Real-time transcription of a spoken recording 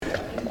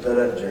Shut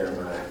up,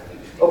 Jeremiah.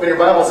 Open your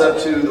Bibles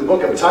up to the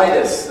book of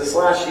Titus. This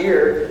last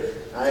year,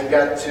 I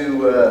got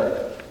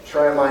to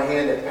try my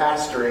hand at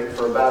pastoring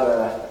for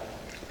about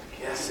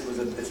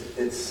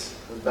it's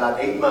about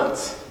 8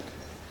 months,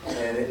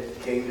 and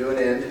it came to an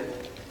end.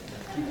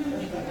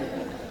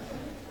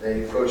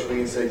 They approached me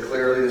and said,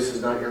 "Clearly, this is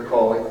not your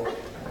calling."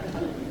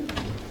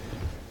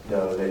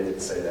 No, they didn't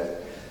say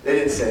that. They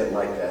didn't say it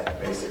like that,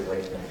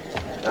 basically.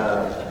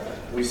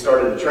 We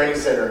started a training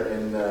center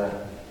in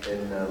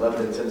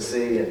Lebanon,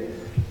 Tennessee, and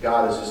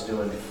God is just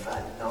doing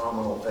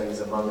phenomenal things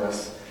among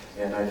us.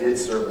 And I did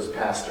serve as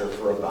pastor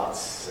for about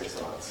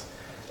 6 months,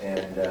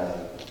 and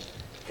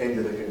came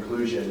to the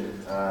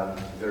conclusion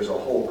there's a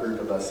whole group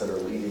of us that are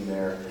leading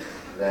there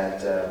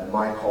that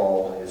my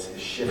call is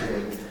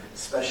shifting,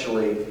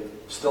 especially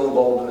still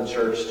involved in the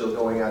church, still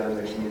going out in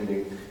the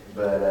community.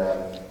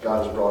 But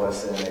God has brought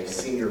us in a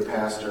senior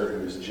pastor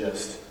who's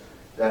just,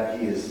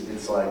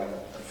 it's like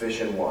a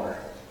fish in water.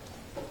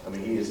 I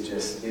mean, he is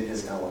just in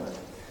his element.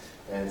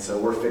 And so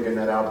we're figuring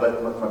that out.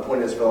 But my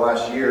point is, for the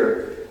last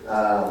year,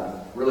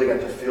 really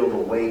got to feel the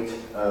weight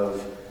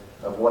of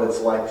what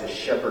it's like to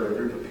shepherd a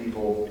group of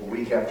people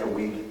week after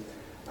week.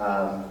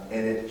 And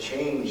it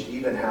changed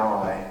even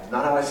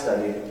not how I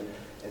studied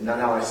and not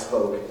how I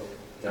spoke.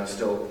 You know,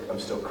 I'm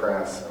still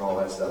crass and all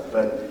that stuff.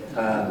 But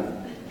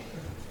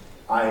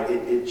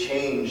it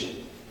changed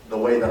the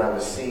way that I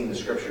was seeing the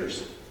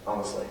scriptures,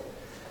 honestly.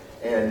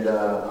 And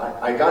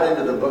I got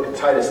into the book of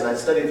Titus, and I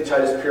studied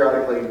Titus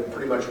periodically,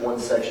 pretty much one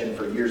section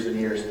for years and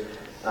years,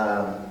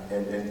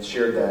 and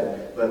shared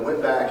that. But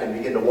went back and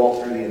began to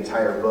walk through the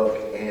entire book.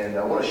 And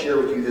I want to share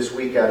with you this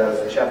week out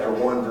of chapter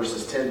 1,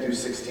 verses 10 through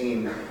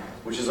 16,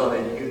 which is on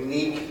a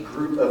unique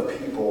group of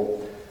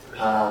people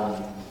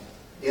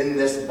in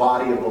this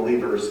body of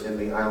believers in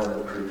the island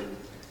of Crete.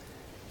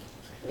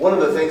 One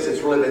of the things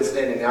that's really been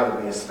standing out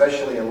at me,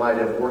 especially in light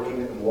of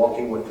working and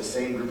walking with the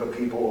same group of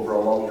people over a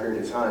long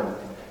period of time,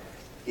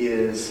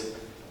 is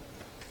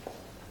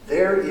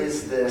there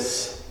is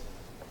this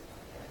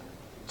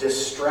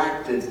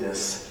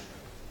distractedness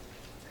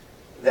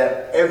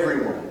that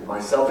everyone,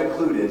 myself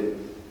included,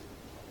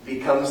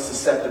 becomes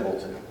susceptible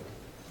to.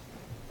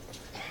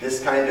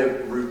 This kind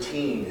of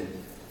routine,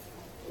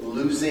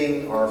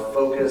 losing our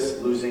focus,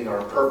 losing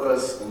our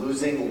purpose,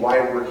 losing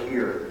why we're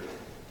here,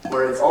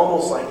 where it's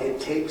almost like it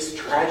takes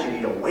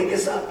tragedy to wake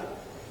us up.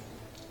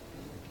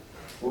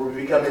 Where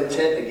we become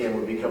intent again,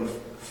 we become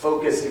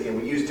focused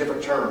again. We use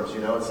different terms, you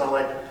know. It's not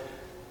like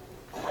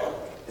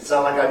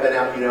I've been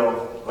out,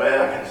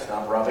 well, I gotta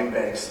stop robbing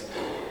banks.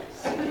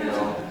 We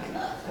gotta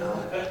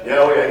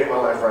get my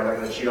life right. I'm not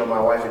gonna cheat on my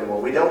wife anymore.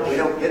 We don't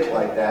get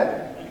like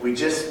that. We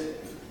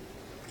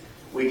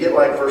get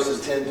like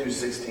verses 10 through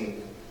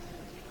 16.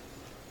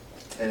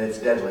 And it's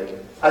deadly.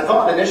 I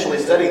thought initially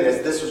studying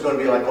this was going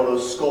to be like one of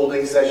those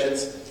scolding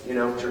sessions.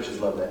 Churches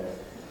love that.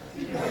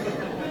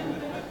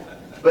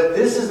 But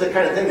this is the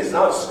kind of thing, it's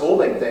not a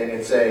scolding thing.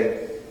 It's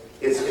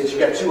you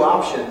got two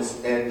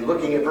options, and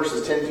looking at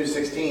verses 10 through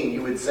 16,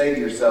 you would say to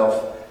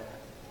yourself,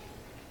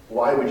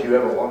 why would you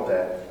ever want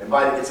that? And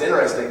it's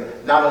interesting,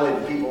 not only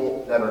the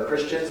people that are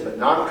Christians, but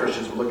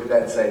non-Christians would look at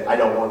that and say, I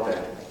don't want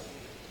that.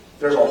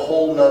 There's a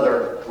whole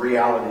nother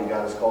reality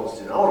God has called us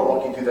to. And I want to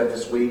walk you through that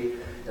this week.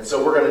 And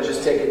so we're going to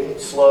just take it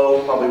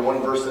slow, probably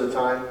one verse at a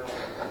time.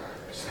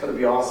 It's going to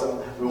be awesome.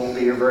 We won't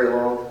be here very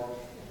long.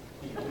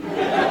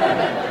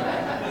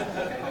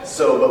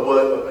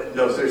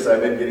 No, seriously,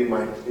 I've been getting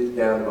it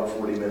down to about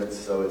 40 minutes,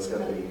 so it's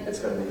going to be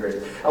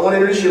great. I want to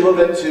introduce you a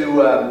little bit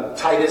to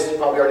Titus. You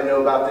probably already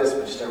know about this,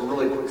 but just a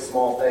really quick,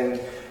 small thing.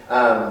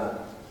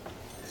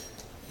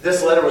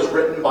 This letter was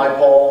written by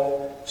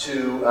Paul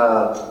to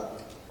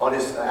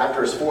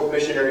after his fourth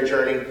missionary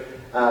journey.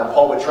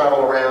 Paul would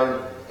travel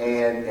around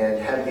and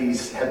have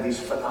these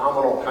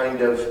phenomenal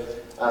kind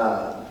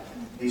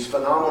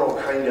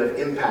of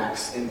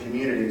impacts in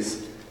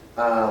communities.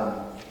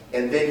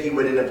 And then he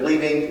would end up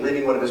leaving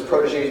one of his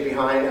protégés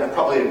behind,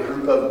 probably a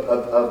group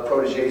of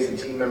protégés and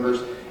team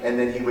members, and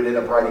then he would end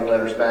up writing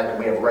letters back, and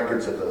we have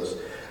records of those.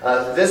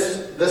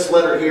 This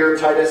letter here,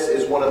 Titus,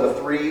 is one of the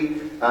three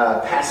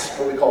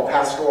what we call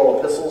pastoral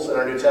epistles in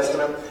our New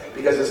Testament,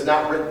 because it's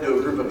not written to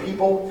a group of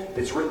people,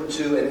 it's written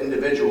to an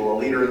individual, a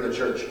leader in the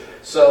church.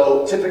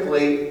 So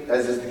typically,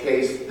 as is the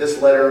case, this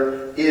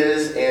letter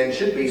is and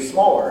should be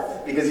smaller,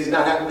 because he's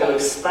not having to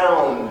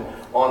expound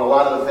on a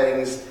lot of the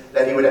things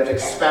that he would have to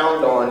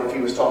expound on if he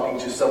was talking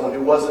to someone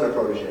who wasn't a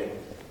protégé,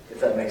 if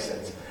that makes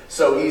sense.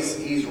 So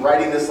he's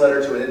writing this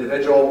letter to an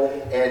individual,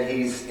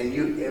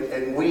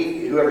 and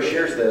we, whoever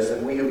shares this,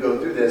 and we who go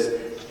through this,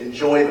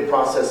 enjoy the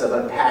process of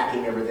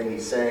unpacking everything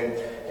he's saying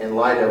in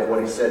light of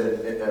what he said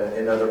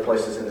in other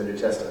places in the New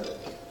Testament.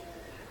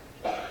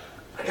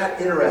 I got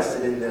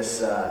interested in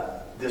this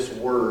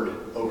word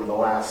over the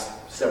last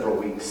several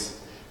weeks.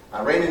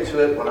 I ran into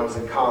it when I was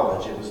in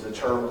college. It was the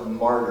term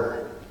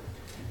martyr.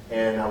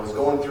 And I was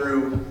going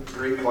through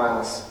Greek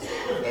class,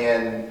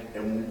 and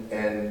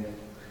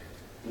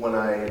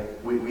when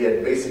we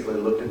had basically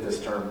looked at this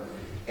term,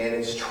 and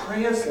it's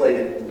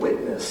translated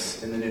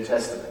witness in the New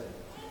Testament.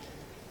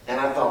 And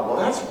I thought, well,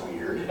 that's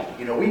weird.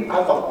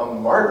 I thought a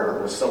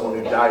martyr was someone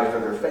who died for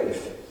their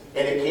faith,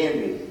 and it can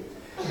be.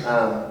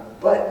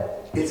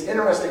 But it's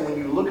interesting when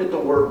you look at the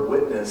word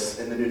witness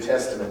in the New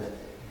Testament,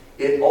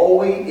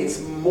 it's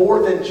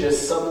more than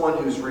just someone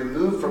who's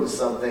removed from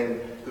something,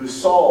 who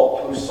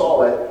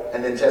saw it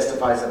and then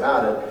testifies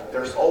about it.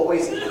 There's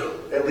always,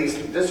 at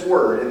least this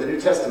word in the New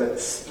Testament,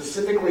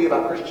 specifically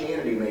about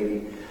Christianity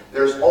maybe,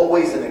 there's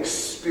always an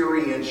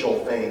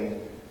experiential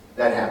thing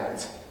that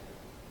happens.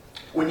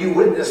 When you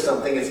witness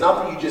something, it's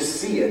not that you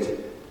just see it,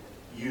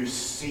 you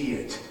see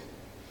it.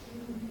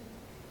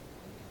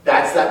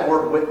 That's that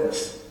word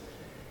witness.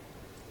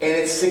 And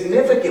it's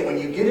significant when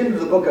you get into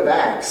the book of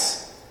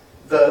Acts,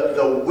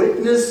 the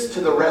witness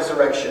to the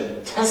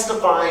resurrection,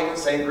 testifying,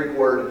 same Greek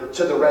word,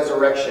 to the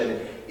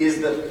resurrection,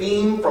 is the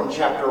theme from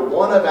chapter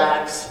 1 of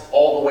Acts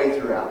all the way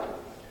throughout.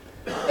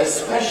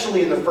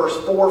 Especially in the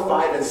first 4,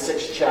 5, and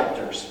 6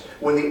 chapters.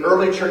 When the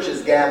early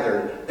churches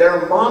gathered,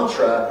 their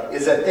mantra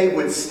is that they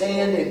would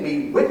stand and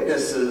be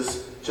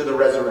witnesses to the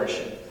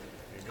resurrection.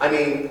 I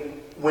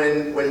mean,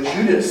 when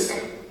Judas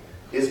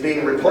is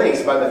being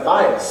replaced by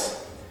Matthias,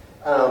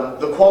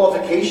 the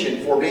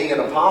qualification for being an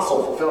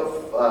apostle,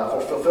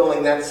 for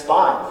fulfilling that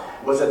spot,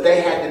 was that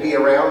they had to be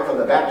around from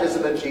the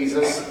baptism of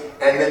Jesus,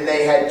 and then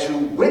they had to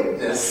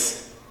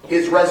witness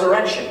his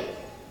resurrection,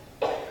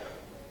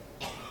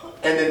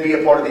 and then be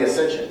a part of the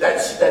ascension.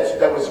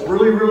 That was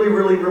really, really,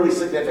 really, really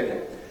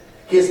significant.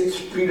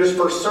 Peter's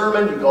first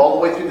sermon, you go all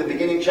the way through the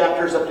beginning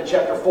chapters up to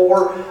chapter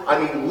 4. I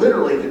mean,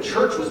 literally, the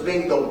church was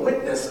being the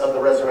witness of the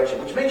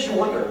resurrection, which makes you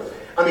wonder.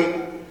 I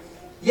mean,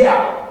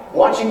 yeah,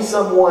 watching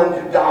someone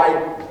who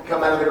died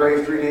come out of the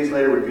grave 3 days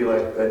later would be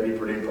like, that'd be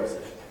pretty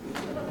impressive.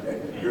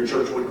 Your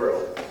church would grow.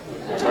 All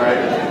right?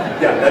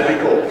 Yeah, that'd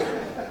be cool.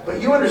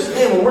 But you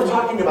understand, when we're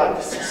talking about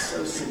this is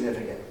so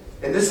significant.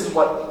 And this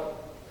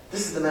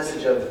is the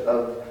message of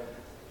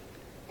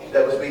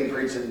that was being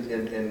preached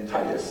in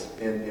Titus,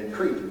 in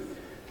Crete.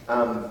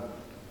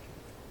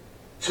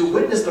 To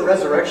witness the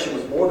resurrection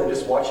was more than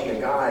just watching a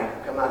guy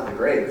come out of the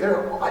grave.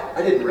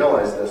 I didn't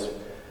realize this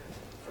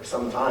for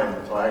some time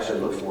until I actually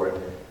looked for it.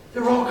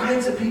 There were all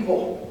kinds of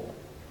people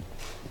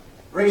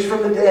raised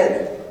from the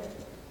dead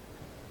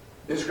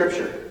in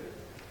Scripture.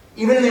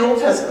 Even in the Old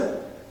Testament.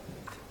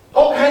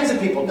 All kinds of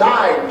people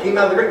died and came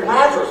out of the grave.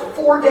 Lazarus,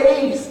 4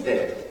 days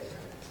dead.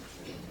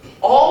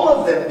 All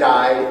of them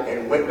died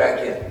and went back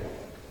in.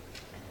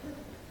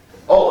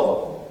 All of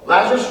them.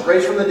 Lazarus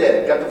raised from the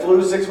dead. Got the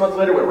flu 6 months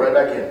later, went right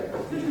back in.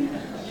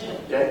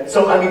 Okay?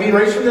 So, I mean, being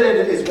raised from the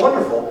dead is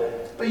wonderful.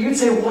 But you'd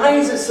say, why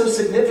is it so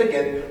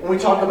significant when we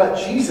talk about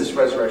Jesus'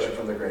 resurrection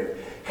from the grave?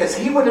 Because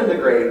he went in the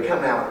grave,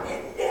 come out,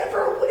 and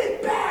never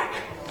went back.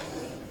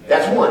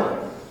 That's one.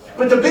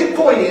 But the big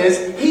point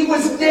is, he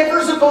was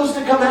never supposed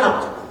to come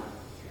out.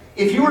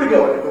 If you were to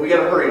go, we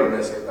got to hurry on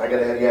this, I got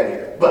to have you out of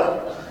here.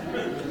 But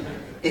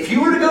if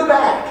you were to go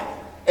back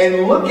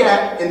and look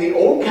at, in the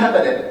Old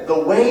Covenant, the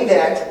way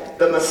that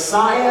the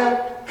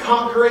Messiah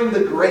conquering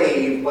the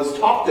grave was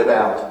talked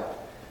about,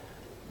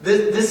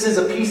 this is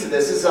a piece of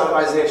this. This is out of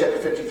Isaiah chapter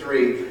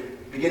 53,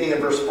 beginning in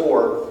verse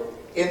 4.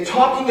 In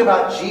talking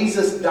about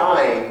Jesus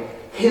dying,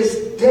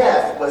 his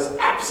death was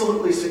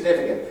absolutely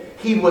significant.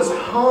 He was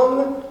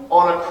hung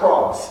on a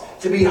cross.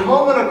 To be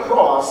hung on a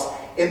cross,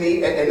 and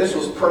this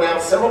was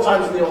pronounced several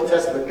times in the Old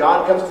Testament,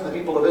 God comes to the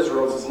people of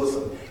Israel and says,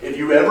 listen, if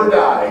you ever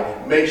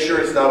die, make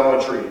sure it's not on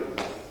a tree.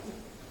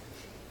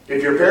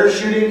 If you're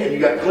parachuting and you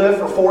got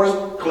cliff or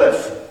forest,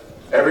 cliff.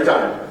 Every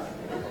time.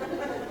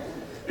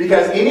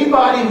 Because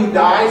anybody who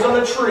dies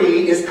on a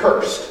tree is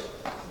cursed.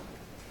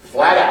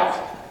 Flat out.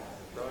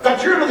 In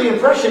fact, you're under the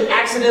impression,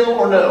 accidental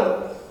or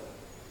no.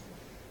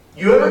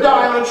 You ever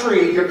die on a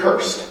tree, you're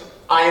cursed.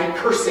 I am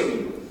cursing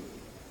you.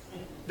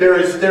 There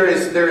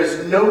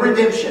is no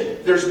redemption.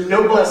 There's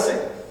no blessing.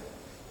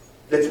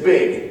 That's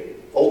big.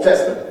 Old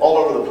Testament, all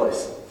over the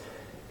place.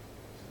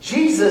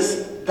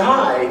 Jesus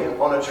died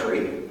on a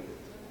tree.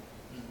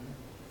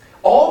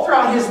 All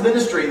throughout his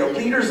ministry, the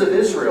leaders of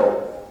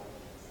Israel,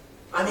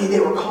 I mean, they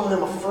were calling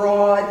him a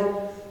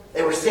fraud.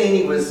 They were saying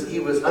he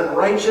was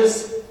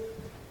unrighteous.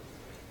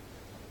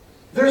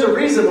 There's a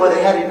reason why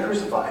they had him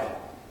crucified.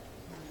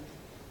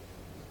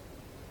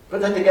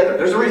 Put that together.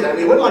 There's a reason. I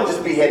mean, it wasn't like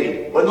just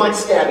beheading. It wasn't like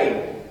stabbing.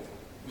 It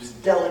was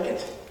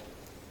delicate.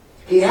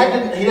 He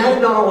had to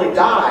not only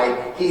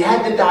die, he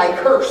had to die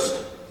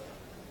cursed.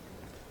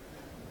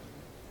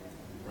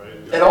 Right.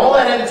 And all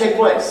that had to take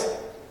place.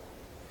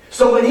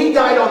 So when he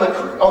died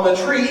on the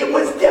tree, it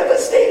was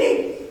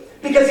devastating.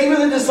 Because even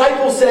the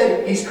disciples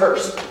said, he's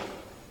cursed.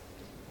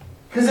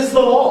 Because it's the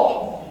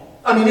law.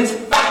 I mean, it's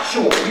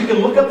factual. You can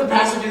look up the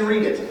passage and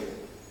read it.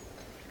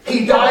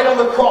 He died on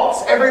the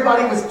cross.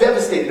 Everybody was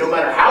devastated. No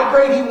matter how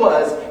great he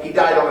was, he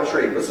died on a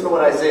tree. Listen to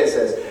what Isaiah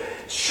says.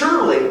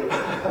 Surely,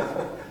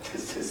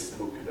 this is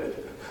so good.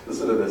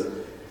 Listen to this.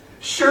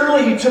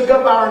 Surely he took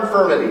up our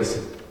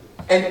infirmities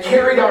and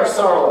carried our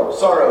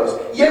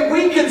sorrows. Yet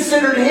we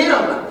considered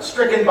him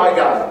stricken by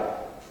God,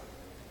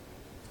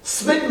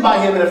 smitten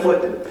by him and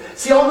afflicted.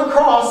 See, on the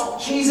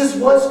cross, Jesus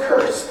was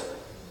cursed.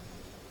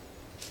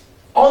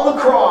 On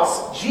the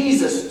cross,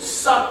 Jesus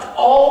sucked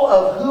all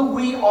of who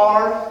we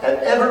are, have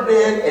ever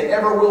been, and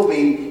ever will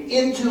be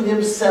into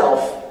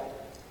himself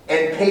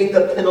and paid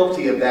the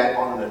penalty of that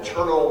on an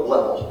eternal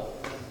level.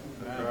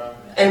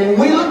 And when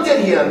we looked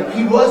at him,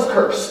 he was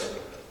cursed.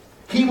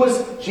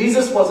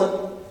 Jesus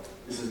wasn't,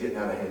 this is getting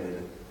out of hand,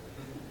 isn't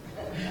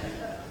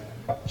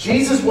it?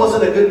 Jesus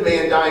wasn't a good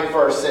man dying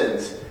for our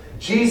sins.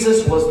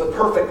 Jesus was the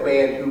perfect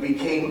man who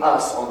became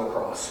us on the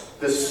cross.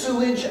 The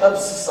sewage of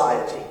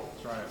society.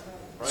 That's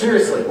right.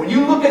 Seriously, when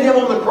you look at him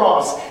on the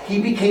cross, he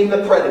became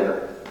the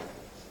predator.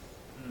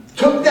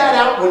 Took that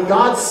out. When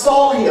God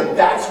saw him,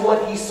 that's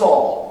what he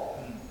saw.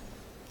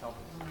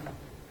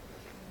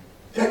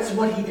 That's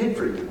what he did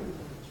for you.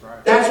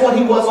 That's what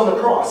he was on the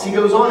cross. He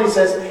goes on, he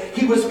says,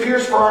 he was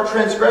pierced for our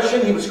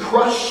transgression. He was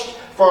crushed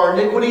for our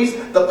iniquities.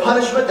 The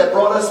punishment that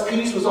brought us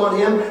peace was on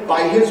him.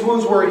 By his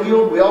wounds we're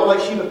healed. We all like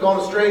sheep have gone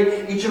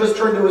astray. Each of us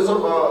turned to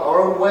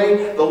our own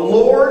way. The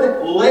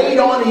Lord laid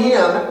on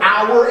him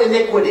our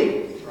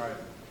iniquity. Right.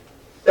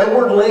 That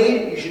word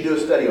laid, you should do a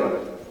study on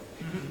it.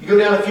 You go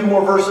down a few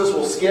more verses,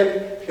 we'll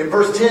skip. In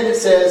verse 10 it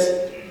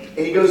says, and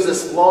he goes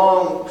this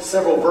long,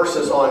 several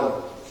verses on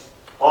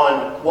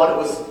what it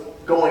was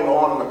going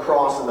on the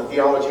cross and the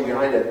theology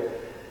behind it. It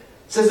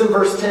says in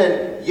verse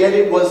 10, yet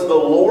it was the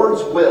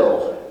Lord's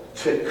will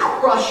to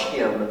crush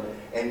him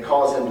and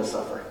cause him to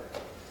suffer.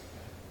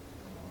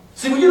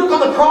 See, when you look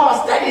on the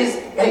cross, that is,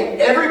 hey,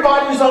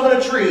 everybody who's hung on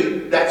a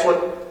tree, that's what,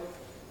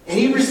 and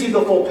he received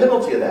the full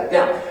penalty of that.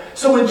 Now,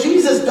 so when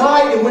Jesus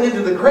died and went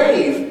into the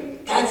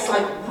grave, that's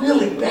like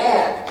really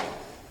bad.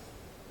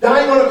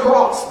 Dying on a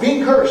cross,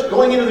 being cursed,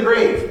 going into the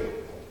grave.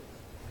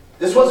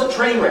 This wasn't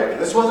train wreck.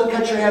 This wasn't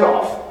cut your head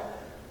off.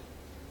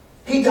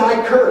 He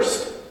died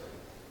cursed.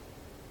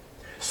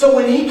 So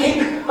when he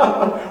came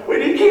out of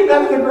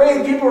the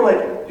grave, people were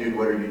like, dude,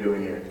 what are you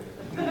doing here?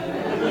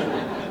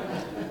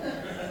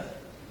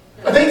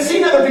 They'd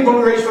seen other people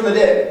who raised from the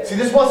dead. See,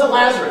 this wasn't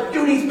Lazarus.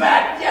 Dude, he's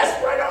back.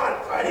 Yes, right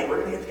on. Friday,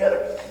 we're going to get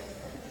together.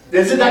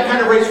 This isn't that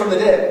kind of raised from the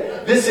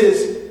dead. This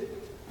is,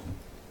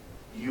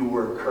 you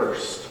were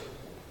cursed.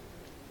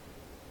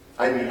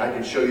 I mean, I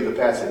can show you the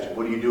passage.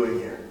 What are you doing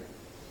here?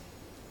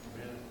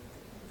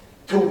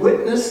 To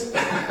witness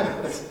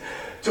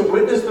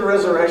the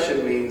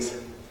resurrection means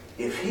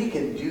if he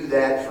can do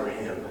that for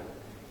him,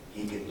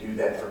 he can do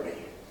that for me.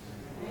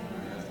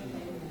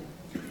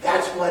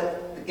 That's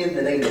what in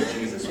the name of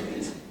Jesus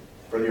means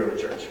for the early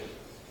church.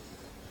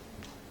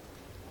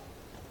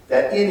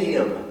 That in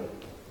him,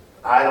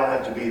 I don't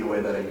have to be the way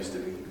that I used to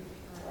be.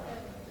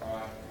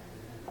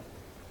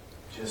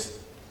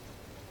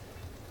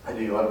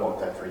 I want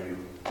that for you.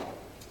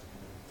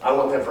 I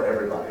want that for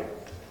everybody.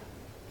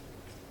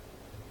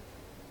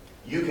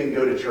 You can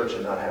go to church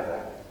and not have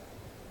that.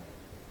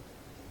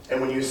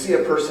 And when you see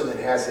a person that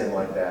has him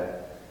like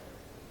that,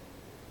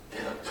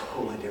 they look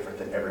totally different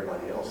than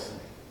everybody else.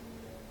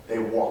 They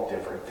walk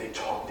different. They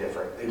talk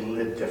different. They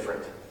live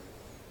different.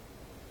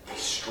 They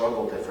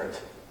struggle different.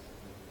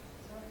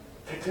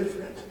 They're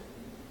different.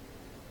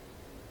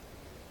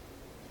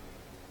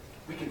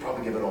 We could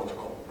probably give an altar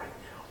call right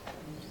now.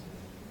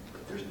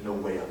 But there's no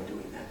way I'm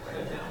doing that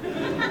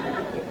right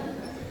now.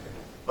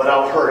 But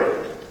I'll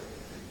hurry.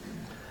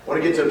 I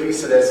want to get to a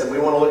piece of this, and we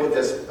want to look at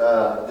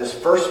this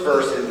first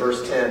verse in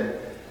verse 10.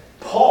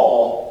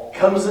 Paul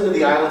comes into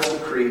the islands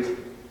of Crete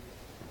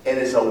and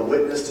is a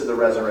witness to the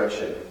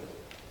resurrection.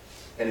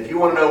 And if you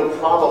want to know,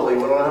 probably,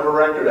 we don't have a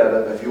record of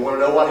it, but if you want to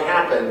know what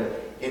happened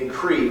in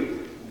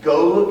Crete,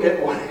 go look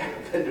at what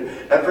happened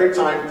every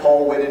time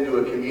Paul went into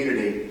a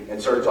community and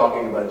started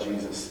talking about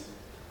Jesus.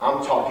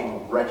 I'm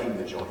talking wrecking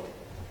the joint.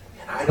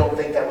 And I don't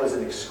think that was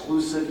an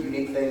exclusive,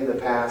 unique thing in the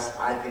past.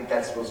 I think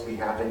that's supposed to be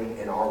happening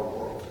in our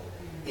world.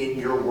 In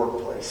your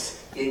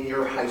workplace, in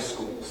your high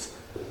schools,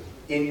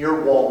 in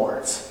your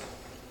Walmarts.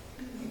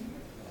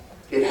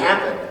 It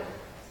happened,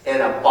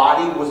 and a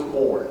body was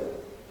born.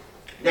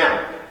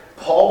 Now,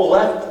 Paul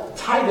left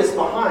Titus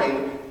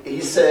behind. He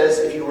says,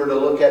 if you were to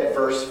look at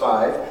verse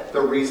 5,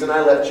 the reason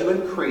I left you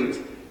in Crete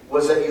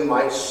was that you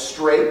might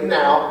straighten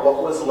out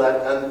what was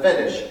left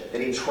unfinished.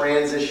 Then he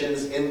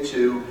transitions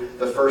into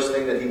the first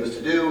thing that he was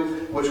to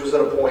do, which was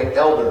to appoint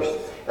elders.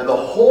 And the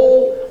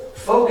whole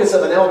focus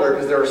of an elder,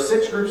 because there are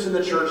 6 groups in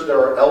the church. There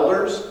are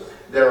elders,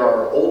 there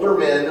are older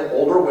men,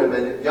 older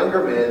women,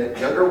 younger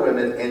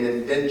women, and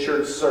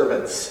indentured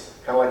servants.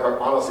 Kind of like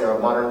our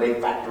modern day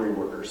factory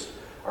workers,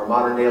 our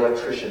modern day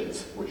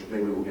electricians, which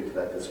maybe we'll get to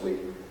that this week,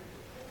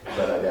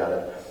 but I doubt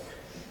it.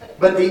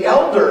 But the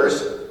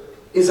elders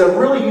is a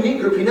really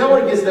unique group. He not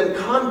only gives them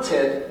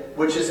content,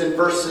 which is in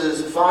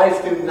verses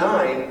 5 through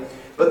 9,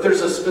 but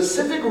there's a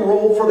specific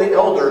role for the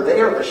elder. They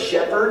are the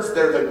shepherds.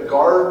 They're the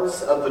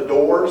guards of the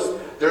doors.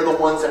 They're the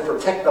ones that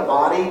protect the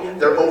body.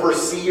 They're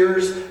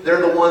overseers. They're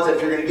the ones that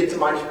if you're going to get to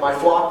my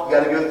flock, you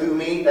got to go through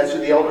me. That's who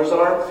the elders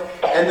are.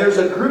 And there's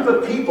a group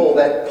of people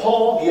that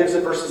Paul gives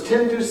in verses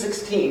 10 through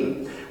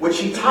 16, which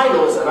he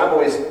titles, and I've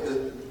always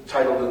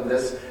titled in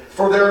this,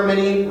 for there are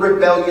many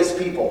rebellious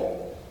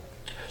people.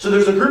 So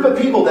there's a group of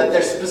people that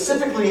they're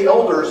specifically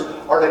elders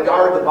are to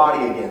guard the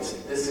body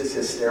against. This is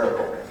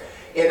hysterical.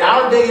 In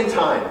our day and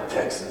time,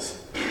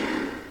 Texas.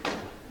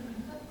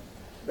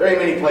 There ain't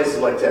many places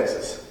like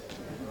Texas.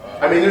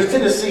 I mean, there's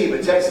Tennessee,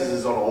 but Texas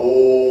is on a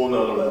whole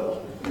nother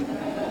level.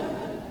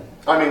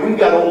 I mean, we've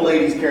got old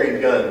ladies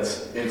carrying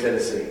guns in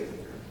Tennessee.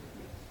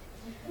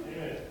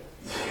 Yeah.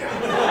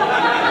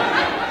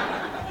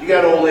 You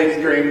got old ladies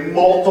carrying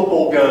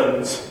multiple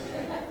guns.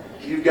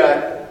 You've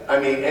got, I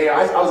mean, hey,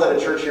 I was at a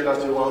church here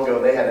not too long ago,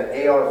 and they had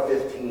an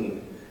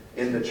AR-15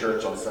 in the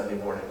church on Sunday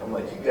morning. I'm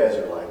like, you guys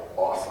are like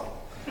awesome.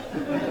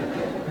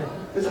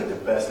 It's like the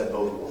best of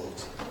both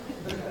worlds.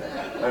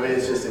 I mean,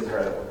 it's just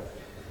incredible.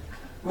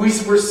 We're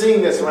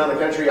seeing this around the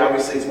country.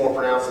 Obviously, it's more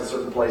pronounced in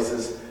certain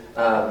places.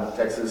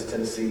 Texas,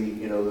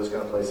 Tennessee, those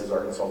kind of places,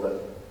 Arkansas.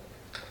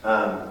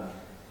 But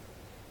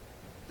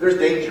there's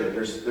danger.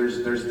 There's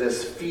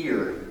this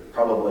fear,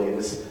 probably,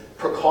 this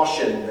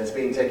precaution that's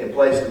being taken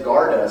place to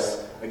guard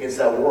us against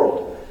that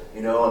world.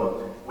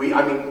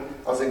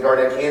 I was in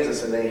Garnett,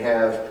 Kansas, and they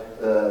have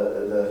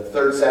the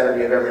third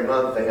Saturday of every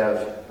month, they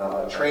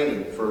have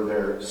training for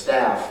their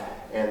staff,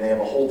 and they have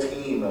a whole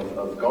team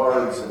of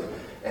guards,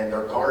 and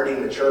they're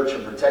guarding the church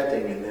and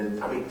protecting. And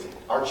then,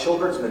 our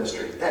children's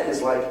ministry, that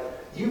is like,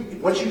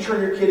 once you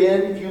turn your kid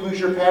in, if you lose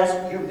your pass,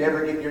 you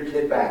never get your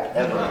kid back,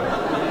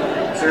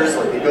 ever.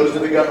 Seriously, it goes to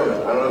the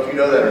government. I don't know if you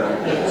know that or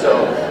not.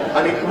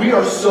 So, we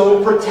are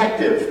so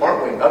protective,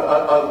 aren't we,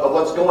 of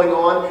what's going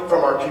on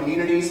from our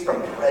communities,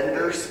 from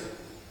predators.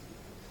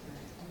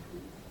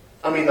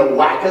 The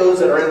wackos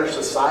that are in our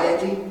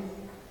society.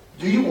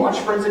 Do you watch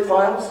Forensic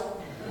Files?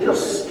 It'll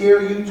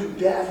scare you to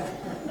death.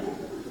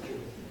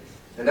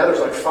 And now there's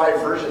like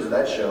 5 versions of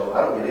that show.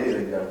 I don't get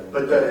anything done.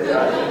 But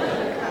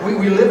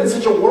we live in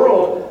such a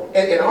world,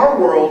 and in our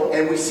world,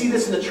 and we see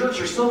this in the church,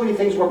 there's so many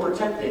things we're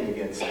protecting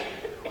against.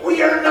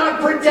 We are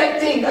not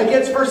protecting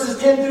against verses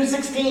 10 through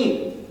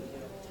 16,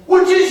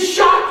 which is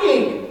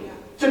shocking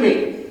to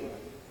me.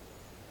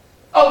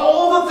 Of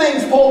all the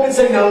things Paul can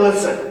say, now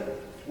listen,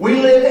 we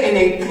live in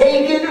a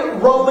pagan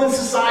Roman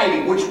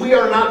society, which we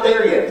are not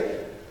there yet.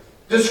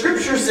 The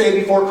scriptures say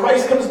before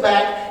Christ comes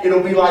back,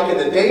 it'll be like in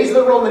the days of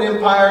the Roman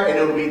Empire, and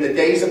it'll be the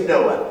days of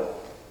Noah.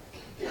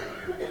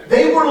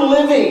 They were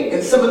living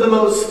in some of the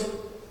most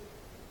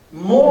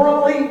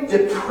morally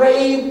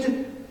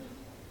depraved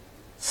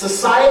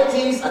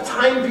societies, a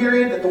time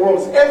period that the world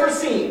has ever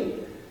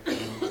seen.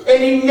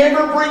 And he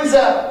never brings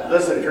up,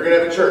 listen, if you're going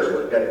to have a church,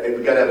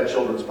 we've got to have a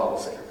children's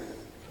policy.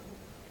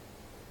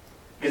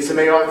 Get some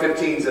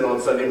AR-15s in on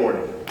Sunday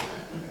morning.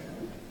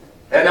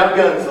 And out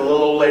guns to little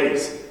old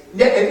ladies.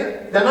 Now,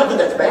 not that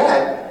that's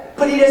bad,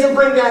 but he doesn't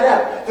bring that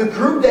up. The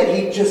group that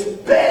he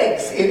just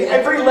begs in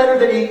every letter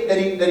that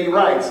he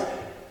writes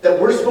that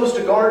we're supposed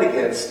to guard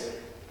against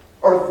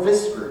are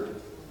this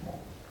group.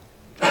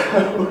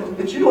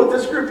 Did you know what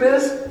this group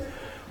is?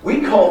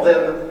 We call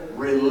them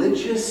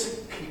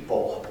religious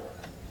people.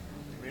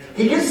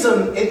 He gives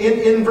some,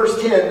 in verse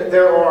 10,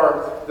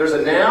 there's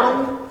a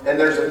noun and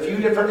there's a few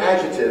different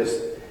adjectives,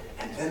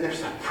 and then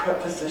there's a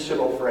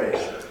prepositional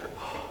phrase.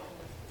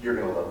 You're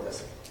going to love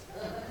this.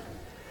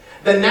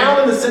 The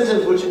noun in the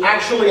sentence which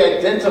actually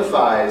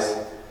identifies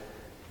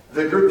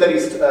the group that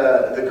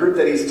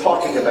he's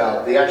talking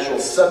about, the actual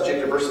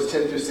subject of verses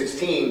 10 through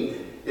 16,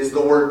 is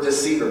the word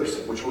deceivers,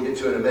 which we'll get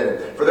to in a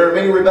minute. For there are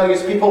many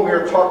rebellious people, we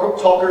are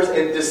talkers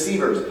and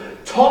deceivers.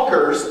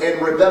 Talkers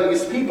and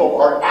rebellious people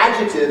are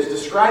adjectives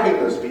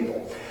describing those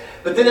people.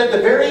 But then at the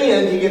very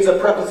end, he gives a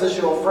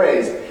prepositional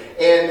phrase.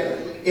 And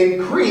in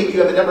Greek, you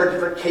have a number of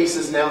different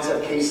cases. Nouns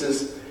have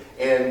cases,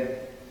 and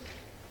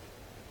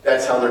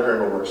that's how their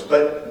grammar works.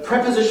 But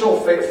prepositional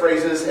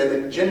phrases and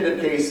the genitive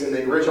case in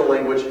the original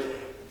language,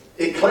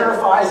 it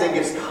clarifies and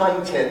gives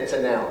content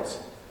to nouns.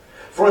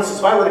 For instance,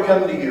 if I were to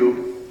come to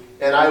you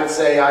and I would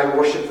say, I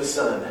worship the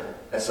sun,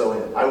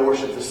 S-O-N, I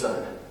worship the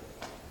sun.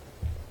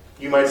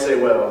 You might say,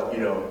 well,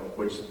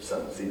 which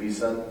son? CB's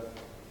son?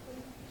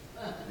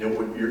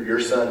 Your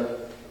son?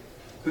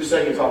 Whose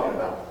son are you talking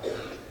about?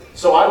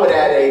 So I would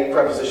add a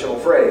prepositional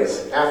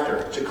phrase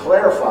after to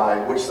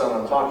clarify which son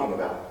I'm talking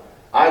about.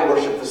 I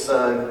worship the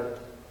Son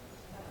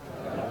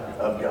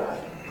of God.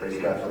 Praise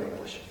God for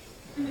English.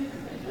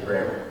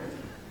 Grammar.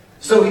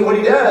 So what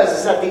he does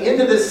is at the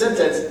end of this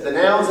sentence, the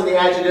nouns and the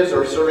adjectives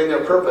are serving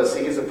their purpose.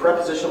 He gives a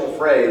prepositional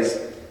phrase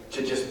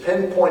to just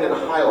pinpoint and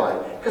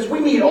highlight. Because we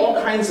meet all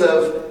kinds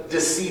of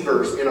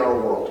deceivers in our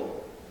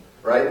world.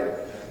 Right?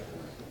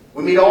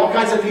 We meet all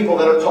kinds of people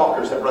that are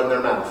talkers that run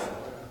their mouth.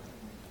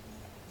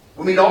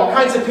 We meet all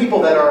kinds of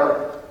people that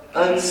are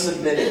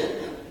unsubmitted.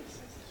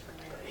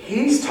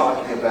 He's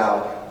talking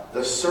about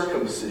the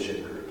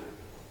circumcision group.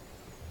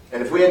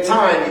 And if we had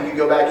time, you could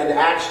go back into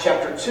Acts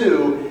chapter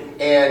 2,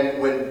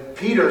 and when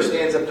Peter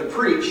stands up to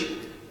preach,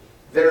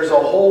 there's a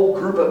whole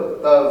group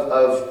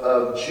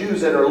of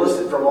Jews that are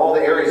listed from all the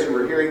areas who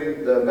were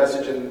hearing the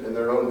message in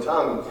their own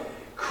tongue.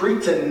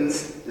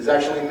 Cretans is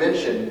actually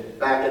mentioned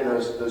back in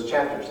those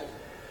chapters.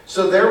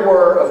 So there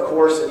were, of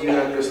course, and you don't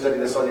have to go study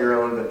this on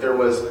your own, but there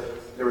was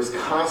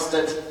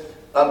constant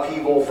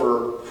upheaval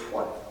for,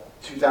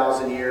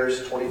 2,000 years,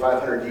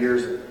 2,500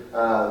 years.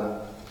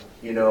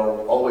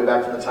 all the way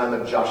back from the time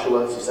of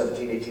Joshua, so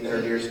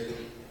 1800 years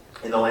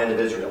in the land of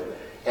Israel.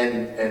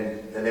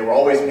 And they were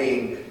always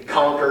being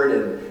conquered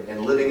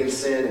and living in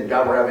sin, and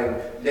God were having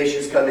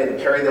nations come in and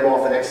carrying them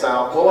off in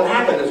exile. Well, what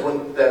happened is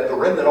when the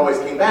remnant always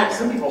came back,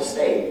 some people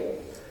stayed.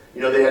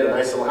 They had a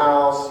nice little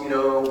house, a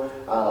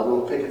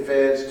little picket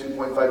fence,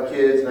 2.5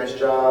 kids, nice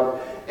job.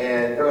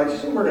 And they're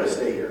like, we're going to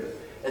stay here.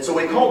 And so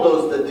we called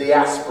those the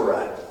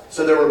diaspora.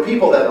 So there were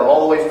people that are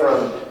all the way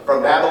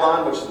from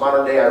Babylon, which is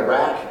modern day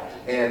Iraq,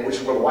 and which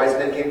is where the wise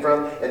men came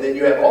from. And then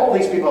you have all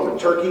these people up in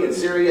Turkey and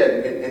Syria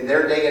and in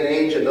their day and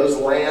age and those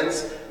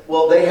lands.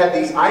 Well, they had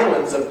these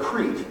islands of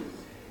Crete.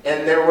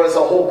 And there was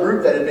a whole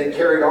group that had been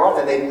carried off,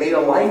 and they made a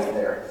life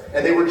there.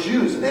 And they were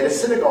Jews, and they had a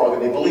synagogue,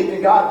 and they believed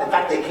in God. In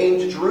fact, they came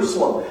to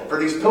Jerusalem for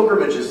these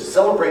pilgrimages to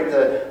celebrate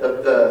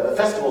the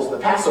festivals, the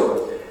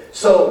Passover.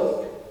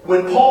 So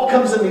when Paul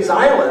comes in these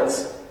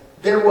islands,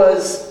 there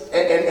was,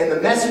 and the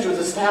message was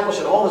established,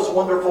 and all this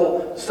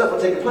wonderful stuff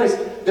was taking place.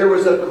 There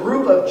was a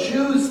group of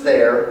Jews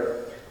there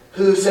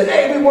who said,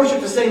 hey, we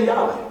worship the same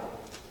God.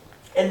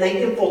 And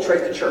they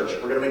infiltrate the church.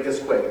 We're going to make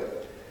this quick.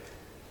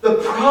 The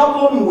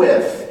problem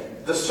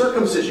with the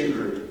circumcision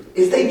group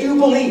is they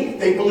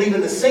believe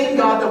in the same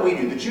God that we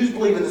do. The Jews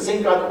believe in the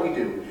same God that we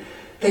do.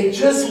 They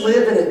just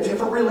live in a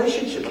different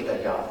relationship with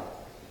that God.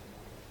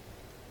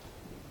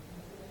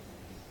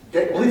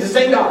 They believe the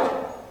same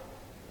God.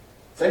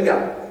 Same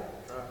God.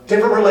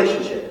 Different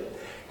relationship.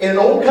 In an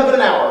Old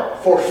Covenant hour,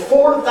 for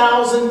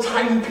 4,000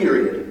 time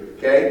period,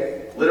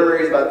 okay?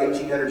 Literary is about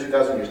 1,800,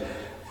 2,000 years.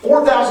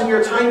 4,000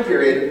 year time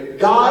period,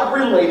 God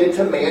related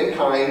to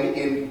mankind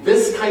in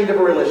this kind of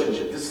a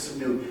relationship. This is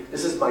new.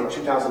 This is my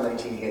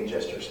 2019 hand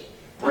gestures.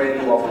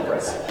 Brand new off the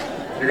press.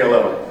 You're going to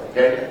love it.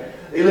 Okay?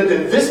 He lived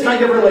in this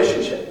kind of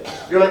relationship.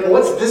 You're like, well,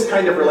 what's this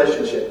kind of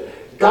relationship?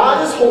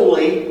 God is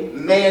holy,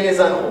 man is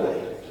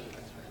unholy.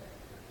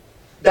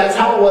 That's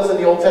how it was in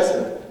the Old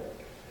Testament.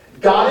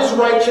 God is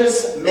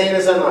righteous, man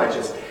is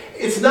unrighteous.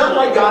 It's not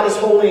like God is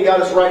holy and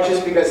God is righteous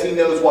because he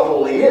knows what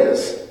holy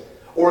is,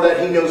 or that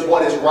he knows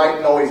what is right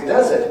and always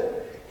does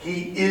it.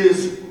 He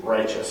is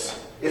righteous.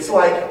 It's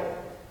like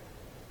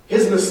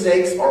his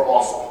mistakes are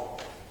awesome.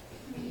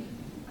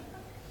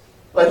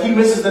 Like he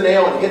misses the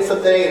nail and hits the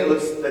thing and it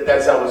looks like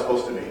that's how it's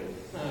supposed to be.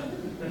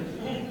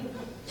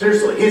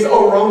 Seriously, his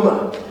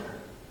aroma.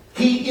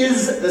 He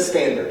is the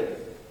standard.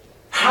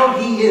 How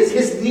he is,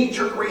 his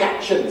knee-jerk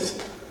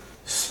reactions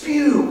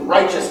spew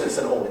righteousness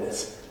and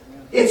holiness.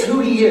 It's who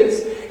he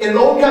is. In an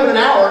Old Covenant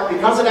hour,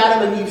 because of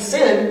Adam and Eve's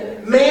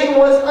sin, man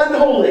was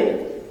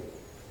unholy,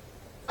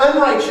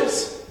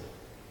 unrighteous.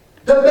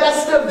 The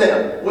best of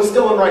them was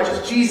still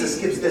unrighteous. Jesus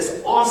gives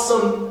this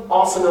awesome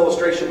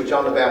illustration with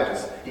John the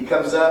Baptist. He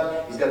comes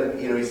up, he's gonna,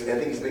 I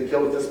think he's been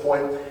killed at this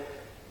point,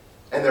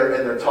 and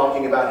they're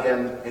talking about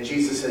him, and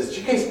Jesus says,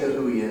 "Do you guys know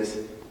who he is?"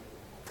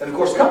 And of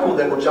course, a couple of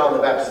them were John the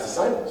Baptist's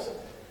disciples.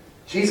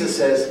 Jesus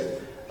says,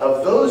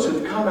 "Of those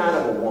who've come out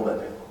of a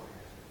woman,"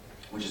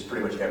 which is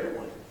pretty much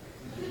everyone,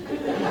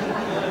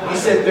 he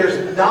said,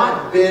 "There's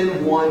not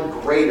been one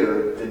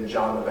greater than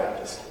John the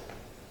Baptist."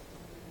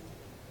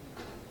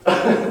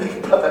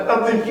 Think about that.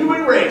 Of the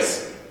human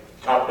race,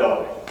 top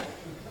dog.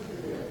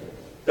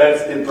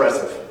 That's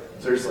impressive.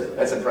 Seriously,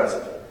 that's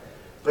impressive.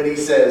 But he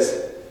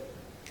says,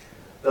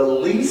 the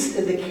least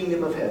in the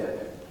kingdom of heaven,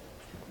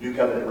 new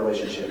covenant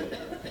relationship,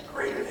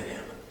 greater than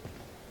him.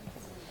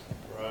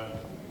 Right.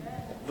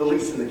 The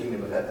least in the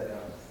kingdom of heaven.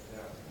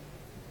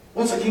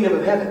 What's the kingdom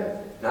of heaven?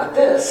 Not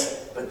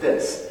this, but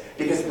this.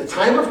 Because at the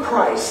time of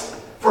Christ,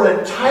 for an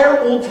entire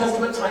Old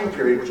Testament time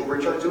period, which we'll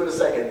return to in a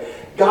second,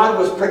 God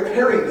was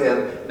preparing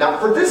them not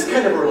for this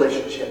kind of a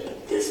relationship,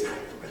 but this kind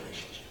of a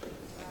relationship.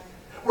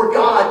 Where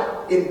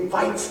God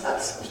invites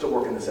us. I'm still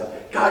working this out.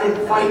 God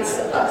invites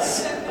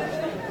us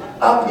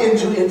up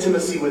into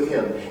intimacy with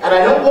him. And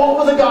I don't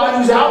walk with a God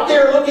who's out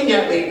there looking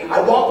at me. I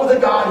walk with a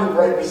God who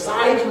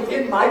resides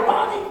within my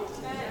body.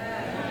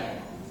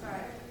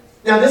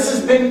 Now this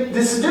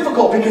is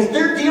difficult because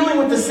they're dealing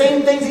with the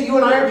same things that you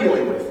and I are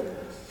dealing with.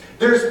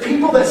 There's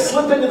people that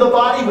slip into the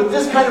body with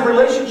this kind of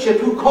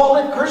relationship who call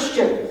it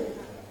Christian.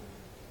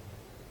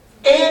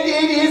 And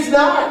it is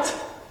not.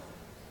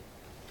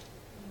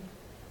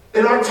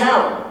 In our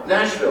town,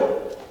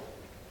 Nashville,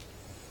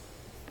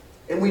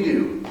 and we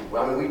do.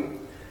 I mean,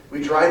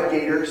 we drive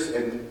Gators,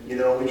 and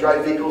we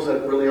drive vehicles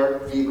that really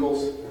aren't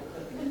vehicles.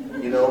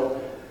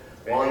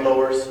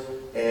 Lawnmowers,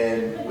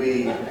 and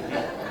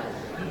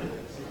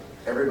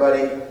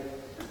everybody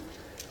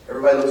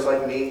looks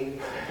like me.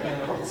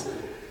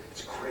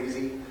 It's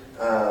crazy.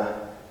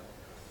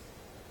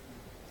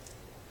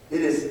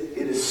 It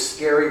is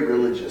scary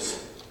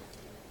religious.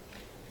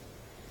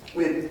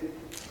 We had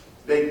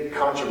big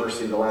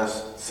controversy in the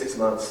last 6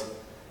 months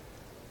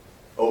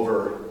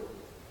over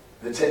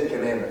the Ten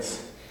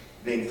Commandments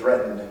being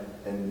threatened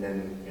and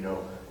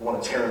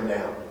want to tear them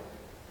down.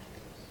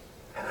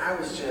 And I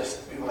was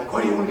people were like,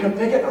 "What, do you want to come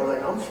pick it?" I'm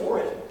like, "I'm for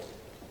it."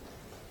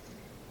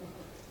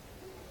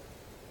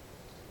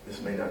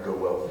 This may not go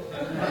well.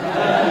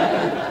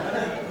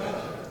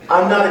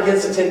 I'm not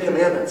against the Ten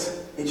Commandments.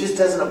 It just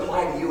doesn't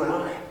apply to you and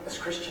I. as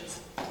Christians.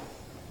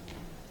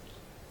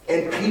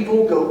 And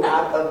people go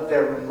out of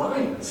their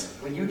minds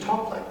when you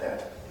talk like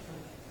that.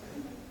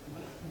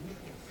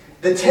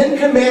 The Ten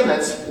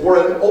Commandments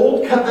were an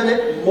old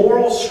covenant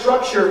moral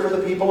structure for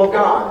the people of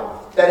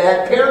God that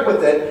had paired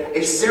with it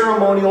a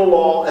ceremonial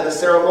law and a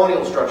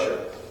ceremonial structure.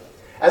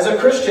 As a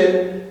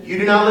Christian, you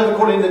do not live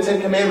according to the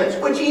Ten Commandments,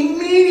 which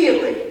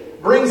immediately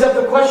brings up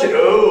the question,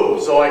 oh,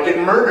 so I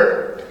can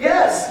murder?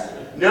 Yes.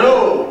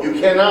 No, you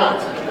cannot.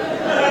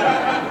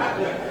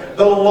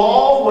 The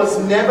law was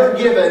never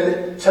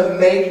given to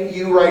make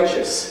you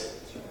righteous.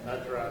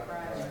 That's right.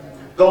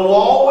 The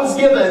law was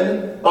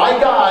given by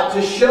God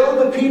to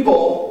show the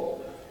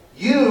people,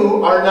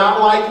 you are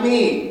not like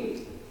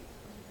me.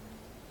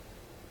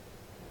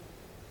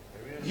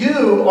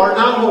 You are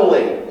not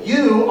holy.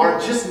 You are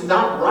just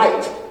not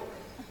right.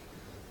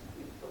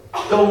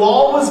 The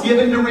law was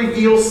given to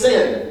reveal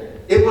sin.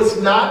 It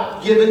was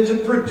not given to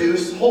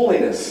produce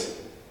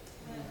holiness.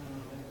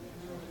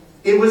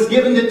 It was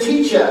given to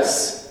teach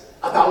us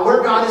about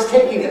where God is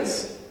taking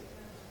us.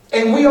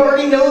 And we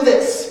already know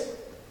this.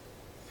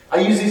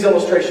 I use these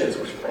illustrations,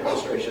 which my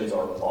illustrations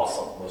are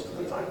awesome most of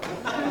the time.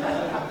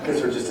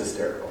 Because they're just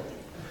hysterical.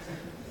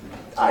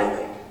 I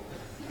think.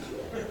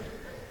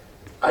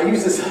 I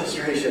use this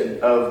illustration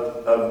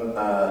of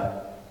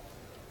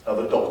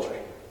adultery.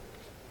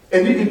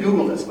 And you can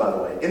Google this, by the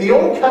way. In the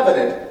Old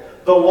Covenant,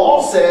 the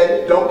law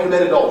said, don't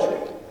commit adultery.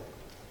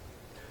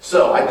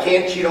 So, I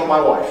can't cheat on my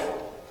wife.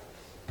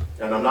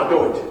 And I'm not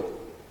going to.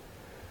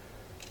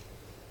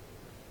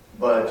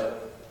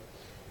 But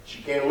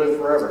she can't live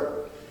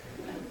forever.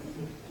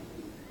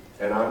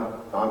 And I'm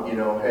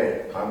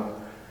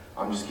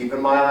just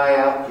keeping my eye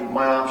out, keeping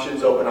my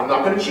options open. I'm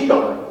not going to cheat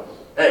on her.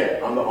 Hey,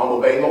 I'm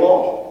obeying the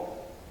law.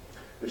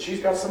 But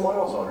she's got someone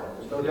else on her.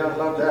 There's no doubt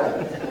about that.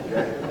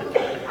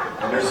 Okay?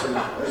 And there's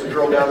a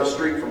girl down the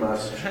street from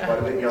us. She's quite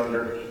a bit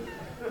younger.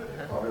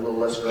 Probably a little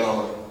less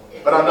drama.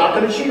 But I'm not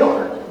going to cheat on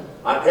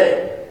her.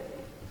 Hey.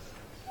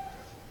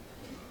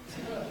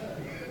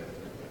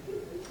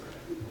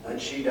 When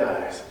she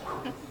dies.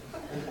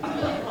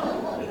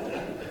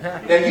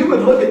 Now you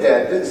would look at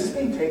that. Is this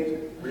being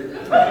taped? Really?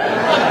 This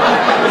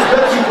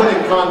better be put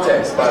in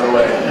context, by the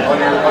way, on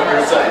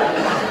your site.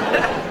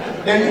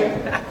 Now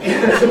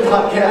it's a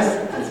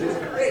podcast. This is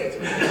great.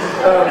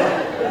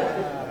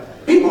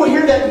 People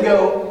hear that and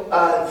go,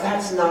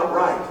 "That's not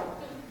right."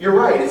 You're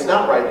right. It's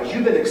not right because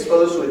you've been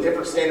exposed to a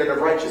different standard of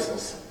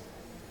righteousness.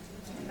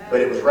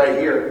 But it was right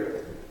here.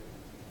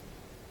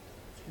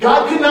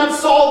 God could not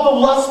solve the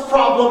lust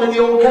problem in the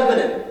Old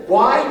Covenant.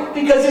 Why?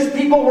 Because his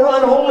people were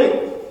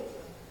unholy.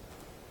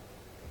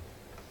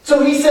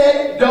 So he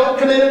said, don't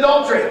commit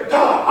adultery.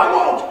 I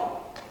won't.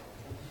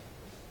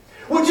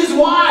 Which is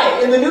why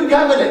in the New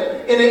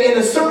Covenant, in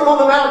the Sermon on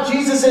the Mount,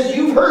 Jesus says,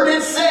 you've heard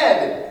it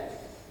said.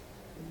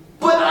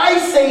 But I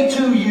say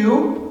to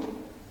you,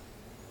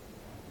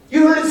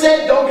 you heard it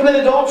said, don't commit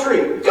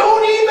adultery.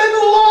 Don't even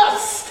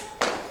lust.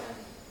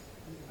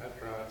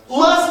 That's right.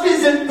 Lust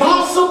is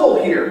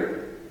impossible here.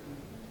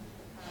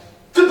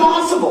 It's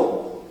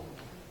impossible.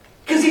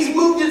 Because he's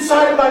moved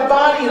inside of my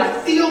body and I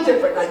feel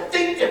different and I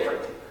think different.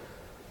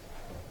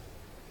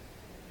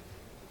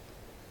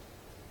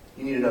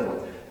 You need another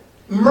one.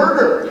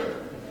 Murder.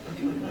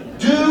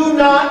 Do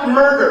not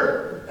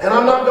murder. And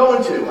I'm not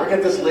going to. I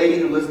got this lady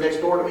who lives next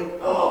door to me.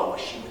 Oh,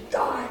 she would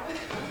die.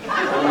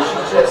 I mean, she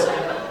just...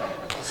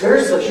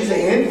 Seriously, she's a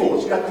handful.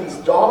 She's got these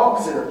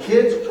dogs and her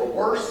kids, which are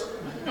worse.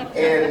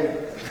 And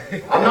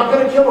I'm not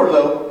going to kill her,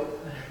 though.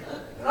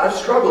 And I've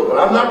struggled, but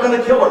I'm not going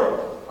to kill her.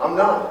 I'm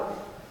not.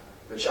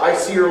 But I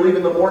see her leave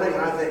in the morning,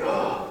 and I think,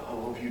 oh, I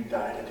hope you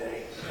die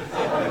today.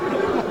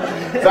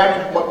 In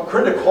fact,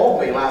 Brenda called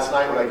me last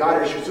night when I got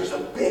here. She was, there's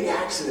a big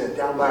accident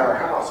down by our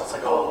house. I was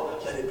like, oh,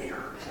 let it be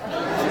her.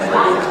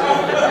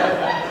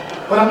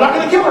 But I'm not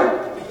going to kill her.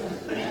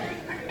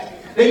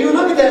 Now you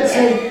look at that and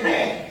say,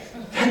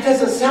 that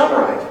doesn't sound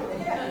right.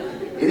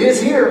 It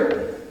is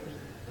here.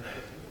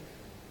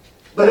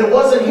 But it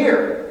wasn't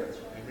here.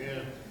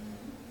 Amen.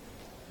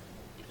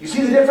 You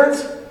see the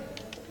difference?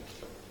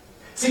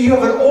 See, you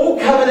have an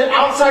old covenant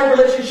outside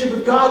relationship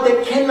with God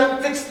that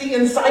cannot fix the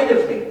inside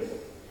of me.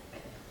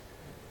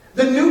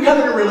 The new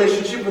covenant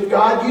relationship with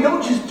God, you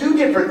don't just do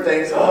different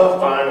things. Oh,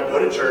 fine, I'll go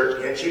to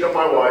church, can't cheat on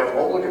my wife,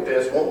 won't look at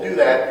this, won't do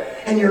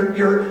that. And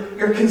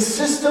you're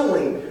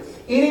consistently,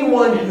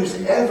 anyone who's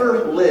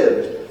ever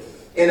lived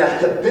in a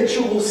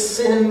habitual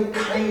sin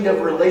kind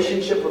of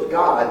relationship with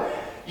God,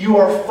 you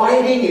are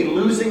fighting a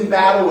losing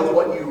battle with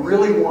what you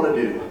really want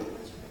to do.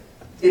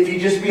 If you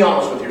just be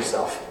honest with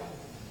yourself.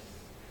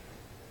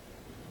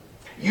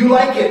 You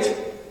like it.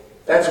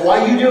 That's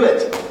why you do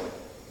it.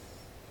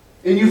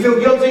 And you feel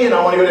guilty and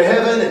I want to go to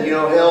heaven and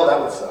hell, that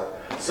would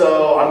suck.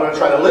 So I'm going to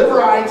try to live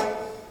right.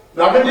 I'm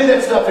not going to do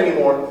that stuff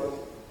anymore.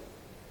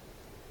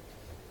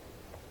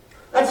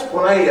 That's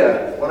when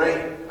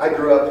I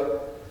grew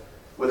up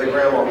with a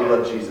grandma who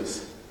loved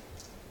Jesus.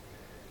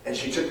 And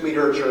she took me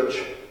to her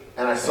church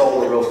and I saw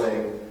the real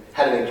thing.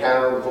 Had an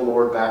encounter with the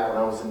Lord back when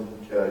I was in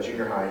late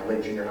junior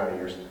high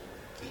years.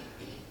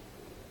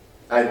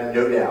 I had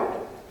no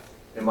doubt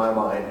in my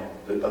mind,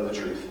 of the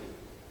truth.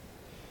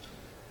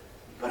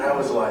 But I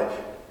was like,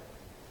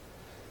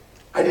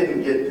 I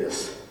didn't get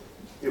this.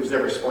 It was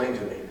never explained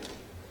to me.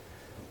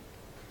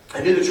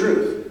 I knew the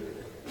truth,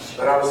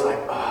 but I was like,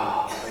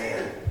 oh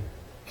man,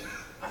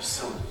 I'm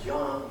so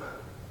young.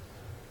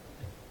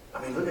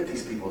 I mean, look at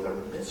these people, they're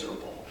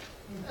miserable.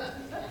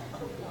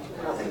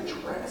 How they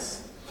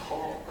dress,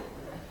 talk.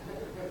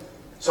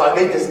 So I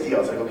made this deal. I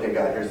was like, okay,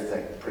 God, here's the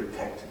thing.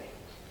 Protect me.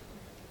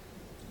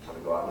 I'm going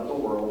to go out into the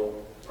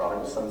world,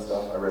 prodigal son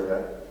stuff. I read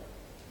that.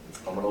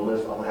 I'm going to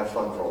live, I'm going to have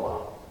fun for a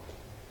while.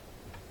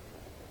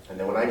 And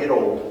then when I get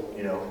old,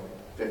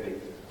 50,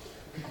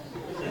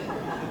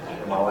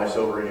 and my life's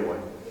over anyway.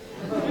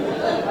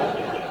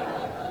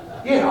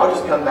 Yeah, I'll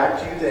just come back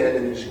to you then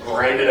and just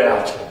grind it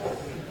out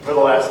for the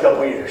last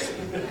couple of years.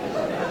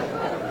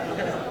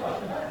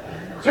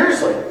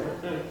 Seriously.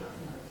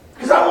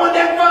 Because I want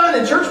that fun,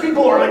 and church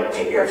people are like,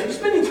 hey, are you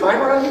spending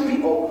time around you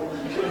people?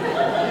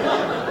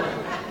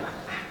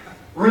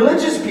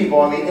 Religious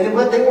people,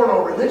 but they weren't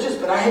all religious,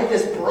 but I had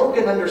this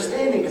broken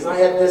understanding because I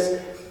had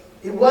this,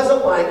 it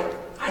wasn't like,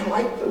 I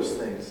liked those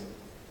things.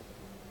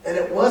 And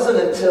it wasn't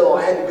until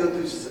I had to go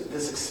through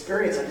this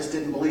experience, I just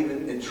didn't believe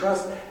in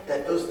trust,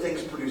 that those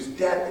things produce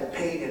death and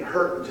pain and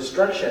hurt and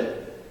destruction.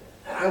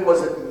 And I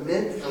wasn't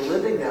meant for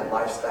living that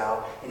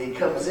lifestyle. And he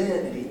comes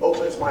in and he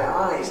opens my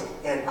eyes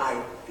and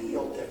I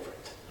feel different.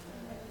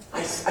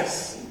 I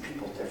see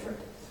people different.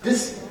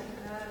 This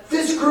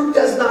group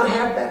does not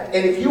have that.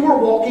 And if you were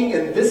walking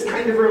in this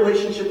kind of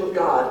relationship with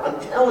God, I'm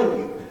telling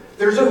you,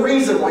 there's a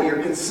reason why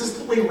you're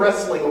consistently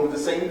wrestling over the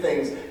same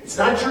things. It's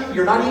not true.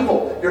 You're not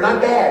evil. You're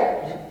not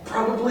bad. You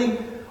probably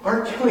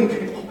aren't killing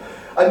people.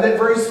 I've met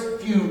very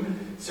few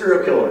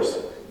serial killers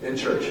in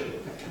church.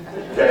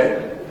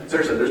 Okay?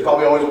 Seriously, there's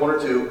probably always one or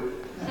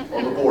two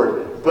on the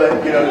board.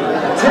 But,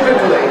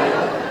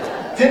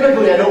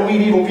 typically I don't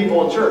meet evil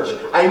people in church.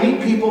 I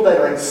meet people that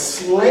are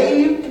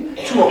enslaved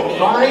to a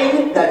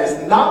mind that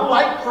is not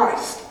like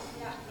Christ.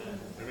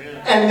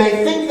 And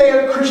they think they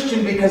are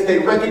Christian because they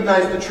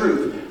recognize the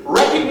truth.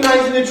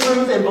 Recognizing the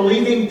truth and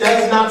believing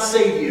does not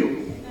save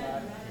you.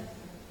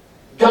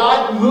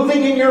 God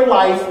moving in your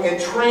life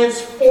and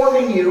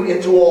transforming you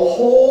into a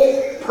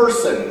whole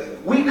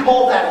person. We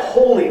call that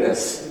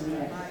holiness.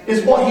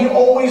 Is what he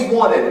always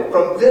wanted,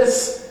 from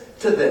this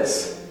to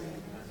this.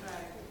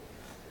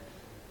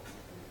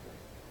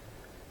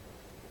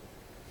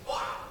 Wow,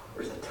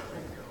 where's the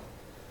time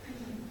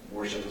go?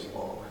 Worship is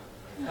long.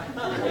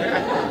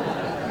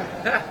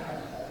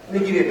 Let me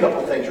give you a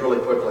couple things really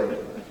quickly.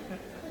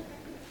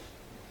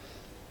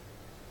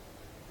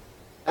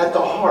 At the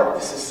heart,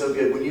 this is so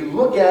good. When you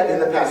look at, in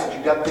the passage,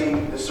 you've got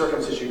the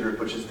circumcision group,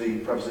 which is the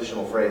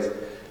prepositional phrase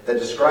that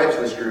describes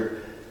this group.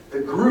 The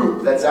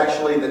group that's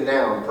actually the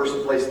noun,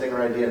 person, place, thing,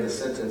 or idea in the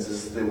sentence,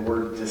 is the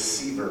word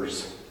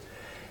deceivers.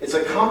 It's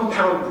a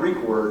compound Greek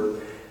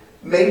word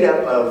made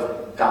up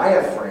of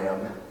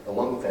diaphragm, the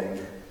lung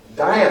thing,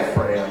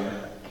 diaphragm,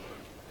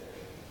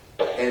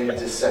 and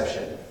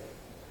deception.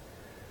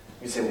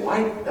 You say,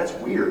 why? That's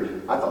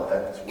weird. I thought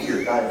that's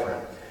weird,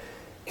 diaphragm.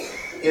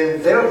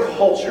 In their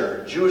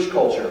culture, Jewish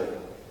culture,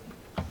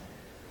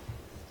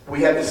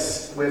 we have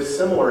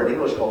similar in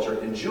English culture.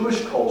 In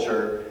Jewish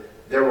culture,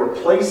 there were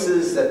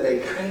places that they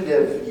kind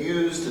of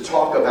used to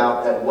talk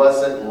about that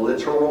wasn't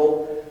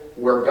literal,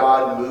 where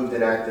God moved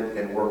and acted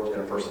and worked in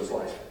a person's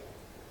life.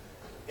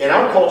 In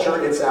our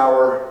culture, it's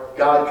our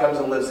God comes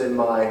and lives in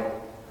my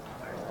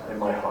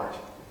heart.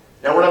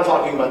 Now, we're not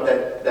talking about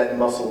that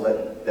muscle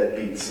that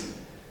beats.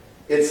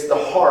 It's the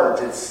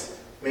heart.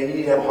 You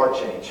need to have a heart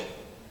change.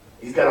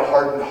 He's got a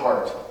hardened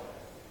heart.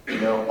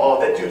 Oh,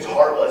 that dude's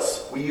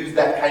heartless. We use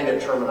that kind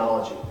of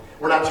terminology.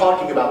 We're not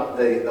talking about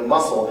the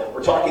muscle.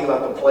 We're talking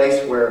about the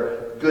place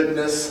where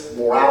goodness,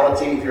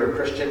 morality, if you're a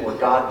Christian, where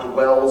God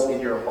dwells in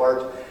your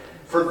heart.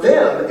 For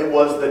them, it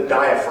was the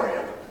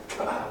diaphragm.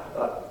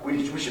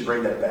 We should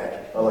bring that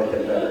back. I like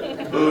that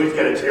better. Ooh, he's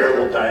got a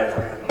terrible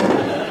diaphragm.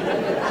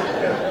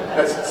 Yeah,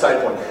 that's a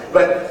side point.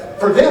 But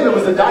for them, it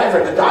was the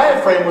diaphragm. The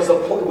diaphragm was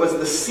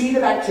the seat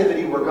of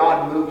activity where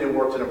God moved and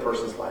worked in a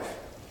person's life.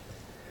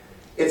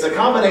 It's a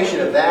combination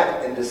of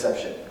that and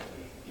deception.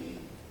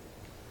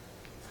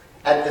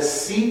 At the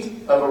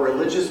seat of a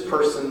religious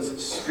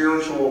person's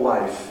spiritual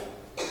life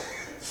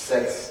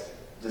sits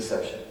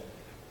deception.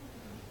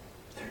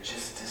 They're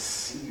just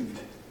deceived.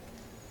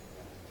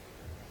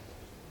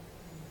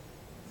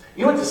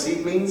 You know what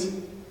deceit means?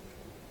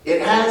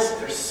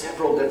 There's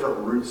several different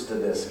roots to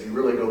this, if you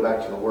really go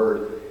back to the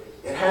word.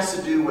 It has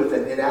to do with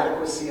an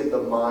inadequacy of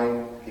the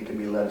mind. It can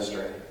be led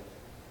astray.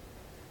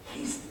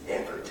 He's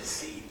never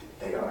deceived.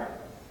 They are.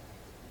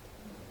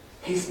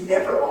 He's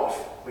never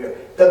off.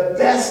 The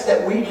best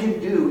that we can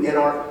do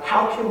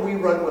how can we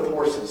run with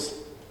horses?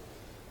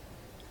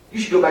 You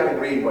should go back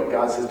and read what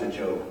God says to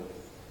Job.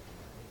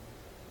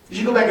 You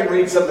should go back and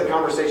read some of the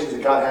conversations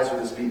that God has with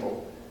his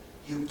people.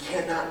 You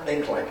cannot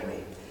think like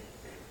me.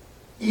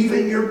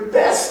 Even your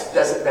best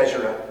doesn't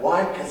measure up.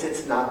 Why? Because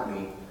it's not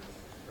me.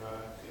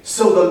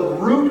 So the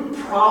root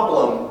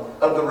problem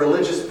of the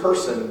religious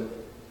person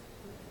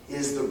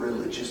is the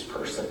religious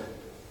person.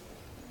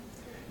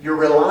 You're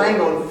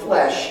relying on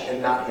flesh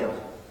and not him.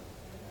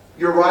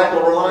 You're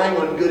relying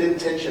on good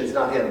intentions,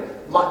 not him.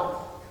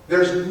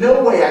 There's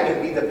no way I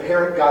can be the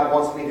parent God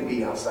wants me to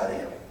be outside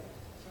of him.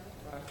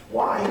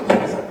 Why?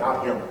 Because I'm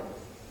not him.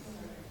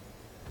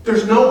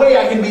 There's no way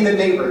I can be the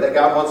neighbor that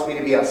God wants me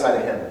to be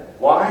outside of him.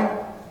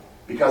 Why?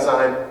 Because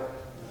I'm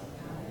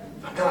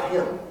not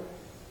him.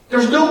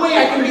 There's no way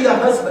I can be the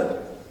husband,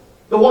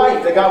 the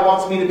wife that God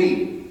wants me to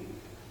be.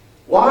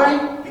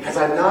 Why? Because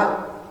I'm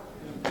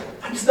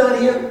just not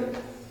him.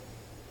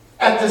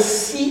 At the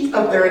seat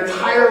of their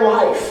entire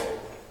life,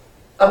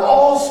 of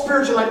all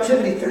spiritual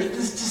activity, there's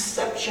this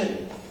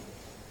deception.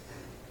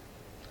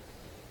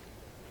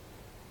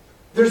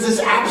 There's this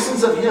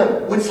absence of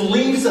him, which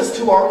leaves us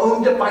to our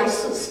own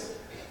devices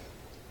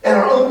and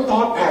our own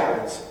thought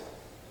patterns.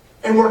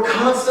 And we're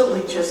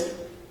constantly just...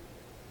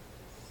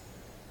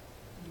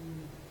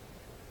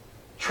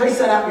 Trace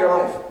that out in your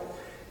life.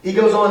 He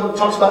goes on,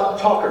 talks about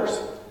talkers.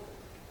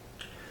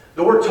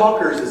 The word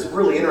talkers is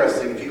really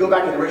interesting. If you go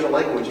back in the original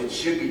language, it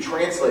should be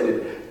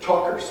translated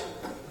talkers.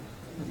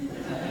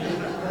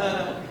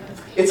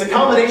 It's a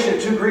combination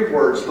of two Greek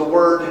words, the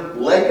word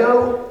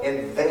lego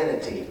and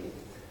vanity.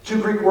 Two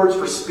Greek words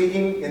for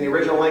speaking in the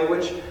original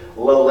language,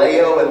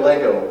 laleo and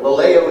lego.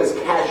 Laleo is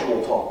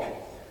casual talk.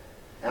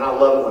 And I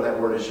love it when that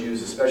word is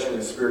used, especially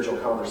in spiritual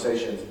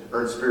conversations,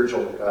 or in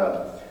spiritual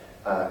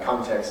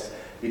context,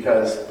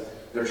 because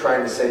they're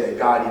trying to say that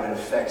God even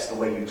affects the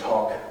way you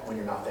talk when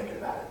you're not thinking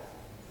about it.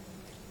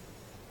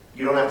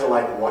 You don't have to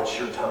watch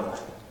your tongue.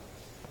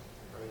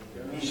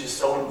 He's just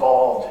so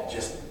involved.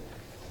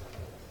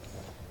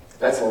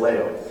 That's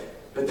laleo.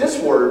 But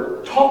this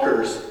word,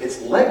 talkers,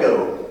 it's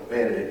lego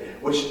vanity.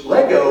 Which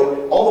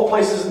lego, all the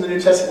places in the New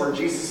Testament where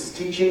Jesus is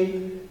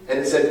teaching, and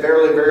it said,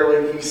 verily,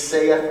 verily, he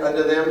saith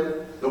unto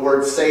them. The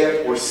word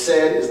saith or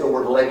said is the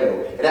word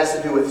lego. It has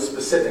to do with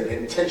specific,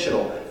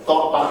 intentional,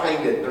 thought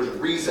behind it. There's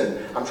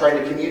reason. I'm trying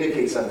to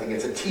communicate something.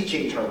 It's a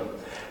teaching term.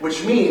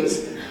 Which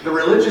means the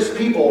religious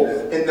people,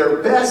 in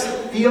their best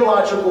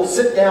theological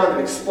sit down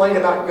and explain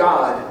about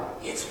God,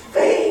 it's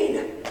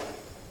vain.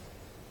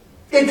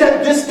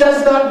 This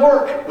does not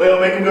work. Well,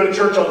 make them go to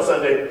church on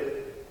Sunday.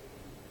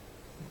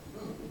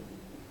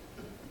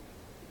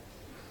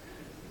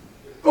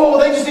 Oh, well,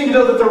 they just need to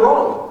know that they're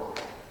wrong.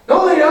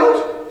 No, they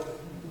don't.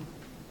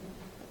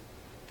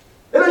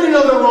 They don't even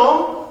know they're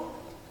wrong.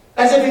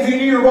 As if you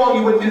knew you're wrong,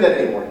 you wouldn't do that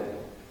anymore.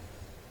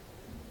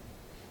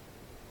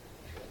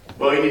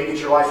 Well, you need to get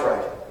your life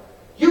right.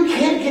 You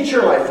can't get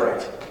your life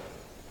right.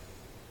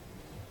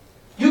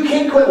 You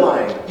can't quit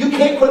lying. You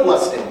can't quit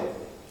lusting.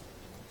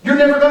 You're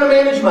never going to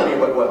manage money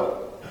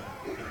well.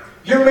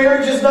 Your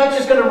marriage is not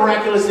just going to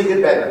miraculously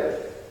get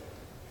better.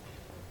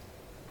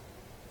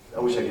 I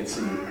wish I could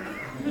see you.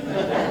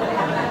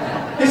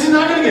 This is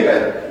not going to get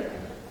better.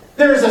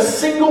 There's a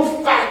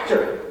single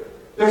factor.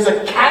 There's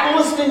a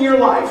catalyst in your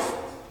life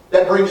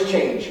that brings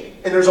change.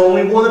 And there's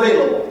only one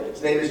available.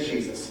 His name is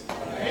Jesus.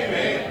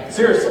 Amen.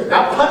 Seriously.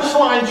 Not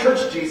punchline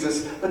church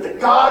Jesus, but the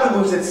God who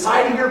moves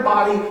inside of your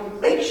body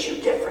makes you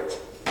different.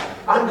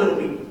 I'm going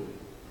to be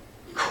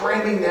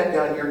cramming that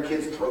down your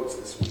kids' throats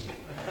this week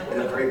in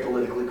a very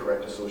politically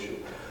correct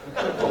association.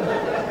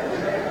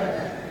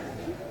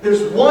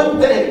 There's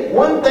one thing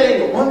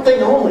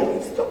only.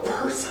 It's the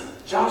person.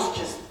 Josh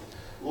just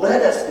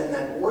led us in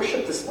that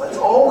worship this month.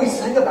 That's all we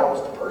sang about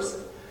was the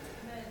person.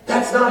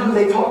 That's not who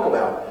they talk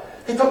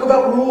about. They talk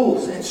about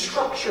rules and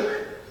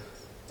structure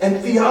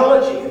and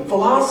theology and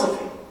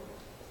philosophy.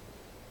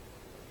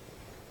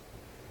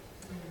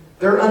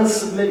 They're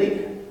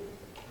unsubmitting.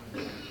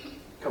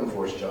 Come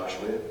for us, Josh,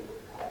 will you?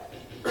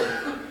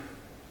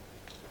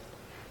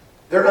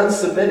 They're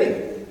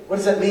unsubmitting. What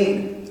does that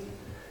mean?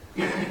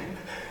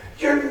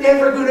 You're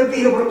never going to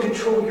be able to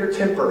control your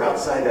temper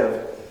outside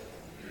of,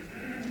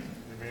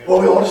 well,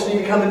 we all just need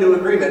to come into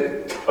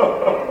agreement.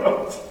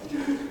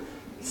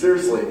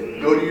 Seriously,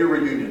 go to your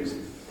reunions.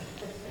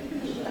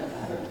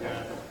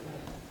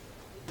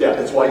 Yeah,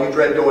 that's why you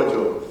dread going to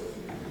them.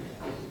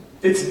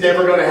 It's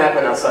never going to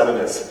happen outside of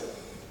this.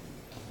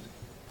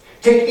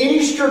 Take any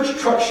church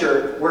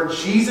structure where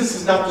Jesus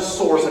is not the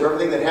source of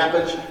everything that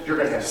happens. You're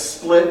going to have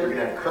split. You're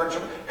going to have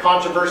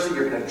controversy.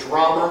 You're going to have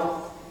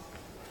drama.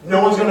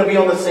 No one's going to be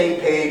on the same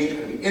page. There's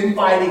going to be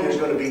infighting. There's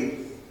going to be...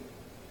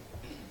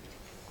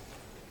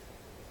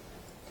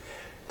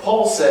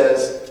 Paul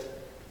says,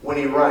 when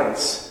he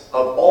writes,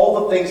 of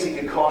all the things he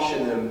could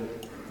caution them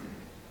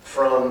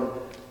from,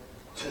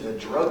 to the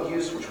drug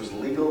use, which was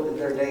legal in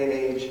their day and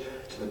age,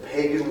 to the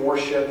pagan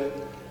worship.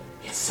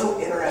 It's so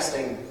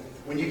interesting.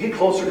 When you get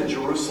closer to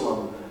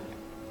Jerusalem,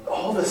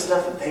 all the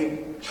stuff that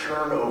they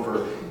churn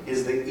over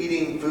is the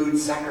eating food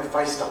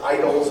sacrificed to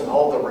idols and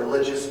all the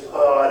religious,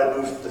 I'd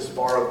move as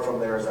far up from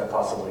there as I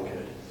possibly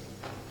could.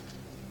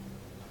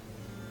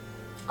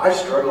 I've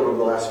struggled over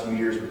the last few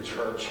years with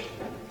church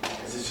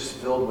because it's just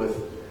filled with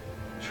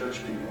church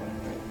people.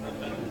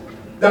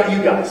 Not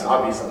you guys,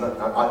 obviously.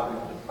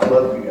 I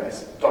love you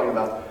guys. I'm talking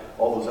about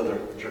all those other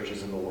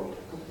churches in the world.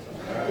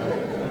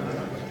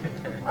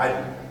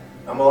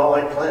 I'm a lot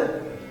like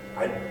Clint.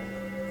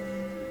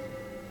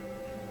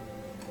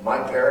 My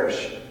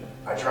parish,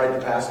 I tried to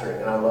pastor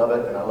it, and I love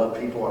it, and I love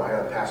people, and I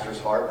got a pastor's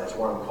heart. That's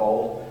where I'm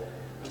called.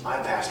 My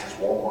pastor's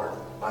Walmart.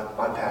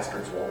 My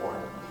pastor's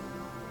Walmart.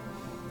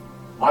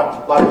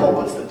 My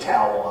pulpit's the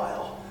towel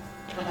aisle.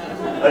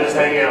 I just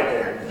hang out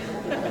there.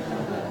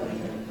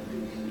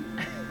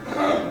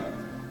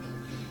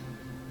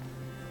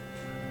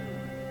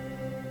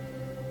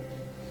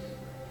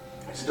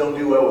 I just don't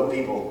do well with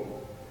people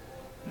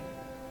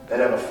that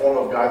have a form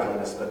of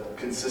godliness but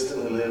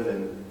consistently live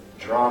in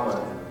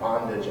drama and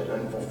bondage and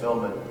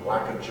unfulfillment and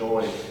lack of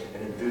joy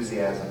and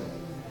enthusiasm.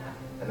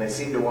 And they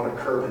seem to want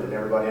to curb it in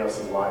everybody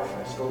else's life.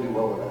 I just don't do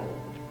well with that.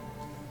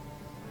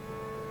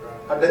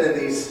 I've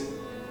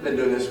been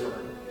doing this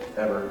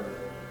forever.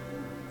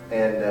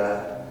 And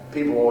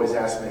people always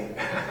ask me,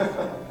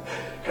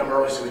 come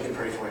early so we can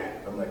pray for you.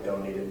 I'm like,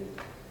 don't need it.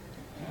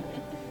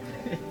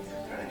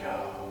 Gotta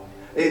go.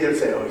 They either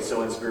say, oh, he's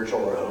so unspiritual,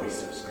 or oh, he's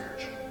so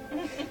spiritual.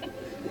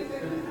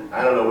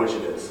 I don't know which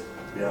it is,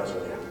 to be honest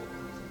with you.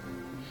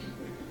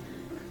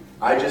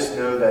 I just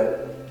know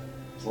that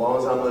as long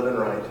as I'm living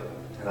right,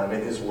 and I'm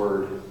in His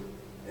Word,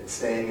 and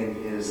staying in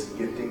His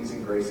giftings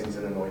and gracings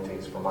and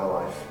anointings for my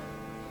life,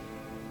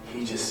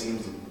 He just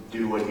seems to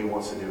do what He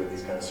wants to do in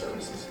these kind of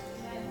services.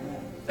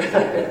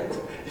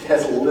 It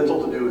has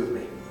little to do with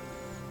me.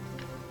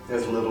 It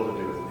has little to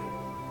do with me.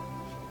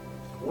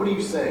 What are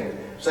you saying?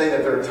 I'm saying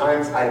that there are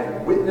times, I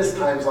have witnessed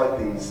times like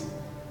these,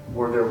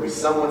 where there will be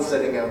someone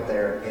sitting out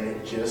there, and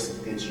it's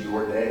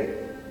your day.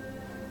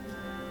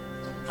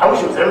 I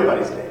wish it was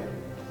everybody's day.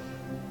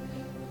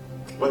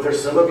 But there's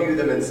some of you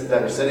that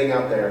are sitting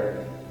out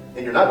there,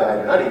 and you're not bad,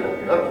 you're not evil,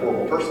 you're not a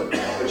horrible person,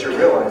 but you're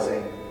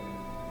realizing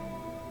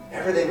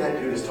everything that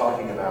dude is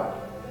talking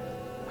about,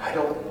 I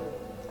don't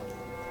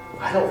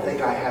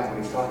think I have what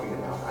he's talking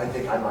about. I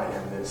think I might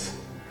have this.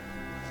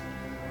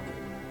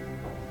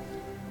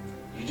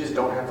 You just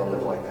don't have to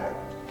live like that.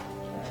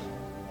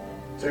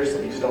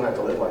 Seriously, you just don't have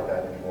to live like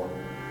that anymore.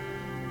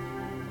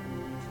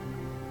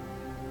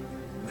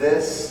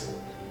 This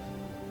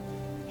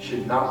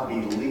should not be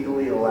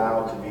legally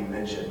allowed to be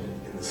mentioned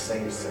in the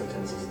same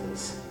sentence as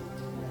this.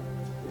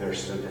 They're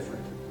so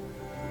different.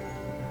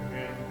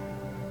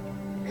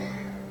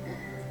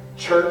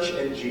 Church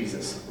and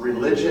Jesus,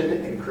 religion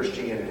and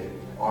Christianity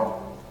are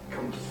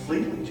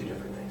completely two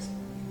different things.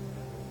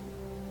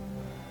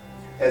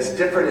 As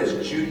different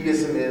as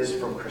Judaism is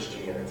from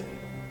Christianity,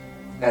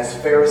 as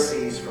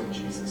Pharisees from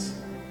Jesus.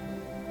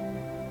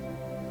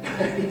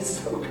 He's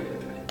so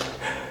good.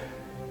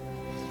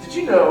 Did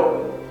you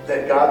know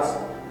that God's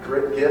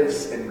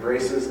gifts and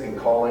graces and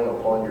calling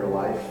upon your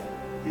life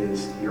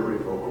is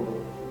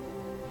irrevocable?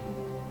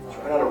 It's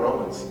right out of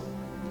Romans.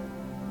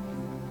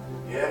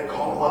 Yeah,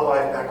 calling my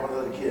life back when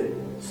I was a kid,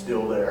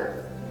 still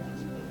there.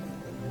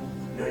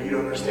 You know, you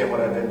don't understand what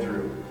I've been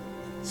through.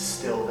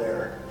 Still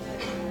there.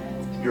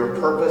 Your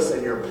purpose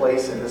and your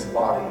place in this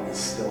body is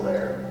still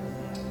there.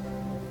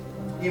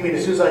 You mean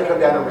as soon as I come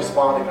down and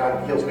respond and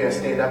God heals me, I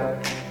stand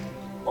up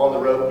on the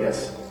road?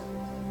 Yes.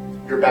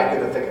 You're back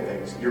in the thick of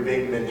things. You're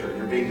being mentored.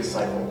 You're being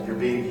discipled. You're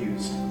being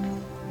used.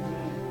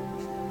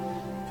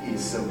 He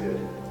is so good.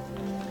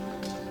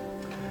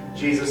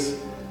 Jesus,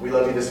 we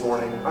love you this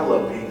morning. I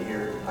love being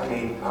here. I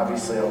mean,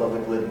 obviously, I love the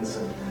Gliddens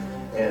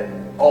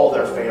and all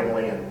their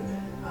family and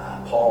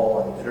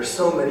Paul. And there's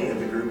so many in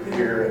the group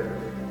here,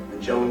 and the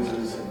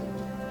Joneses,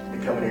 and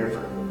been coming here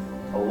for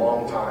a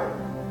long time.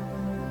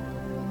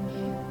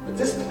 But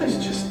this place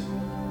just,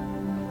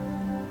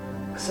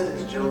 I said it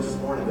to Jones this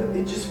morning, that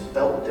it just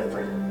felt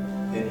different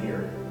in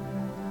here.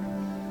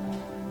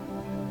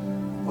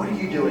 What are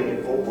you doing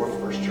in Fort Worth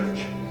First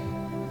Church?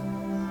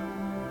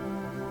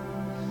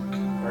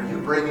 Are you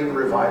bringing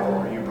revival?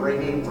 Are you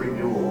bringing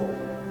renewal?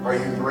 Are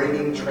you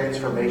bringing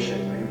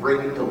transformation? Are you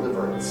bringing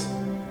deliverance?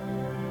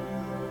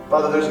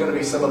 Father, there's going to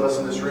be some of us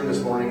in this room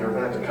this morning who are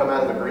going to have to come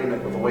out of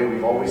agreement with the way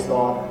we've always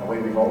thought, the way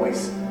we've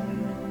always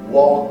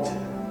walked,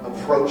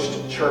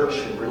 approached church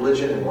and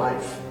religion and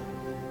life.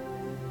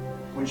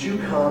 Would you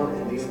come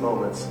in these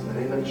moments in the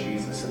name of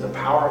Jesus, in the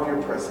power of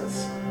your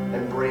presence,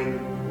 and bring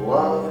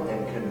love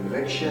and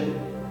conviction,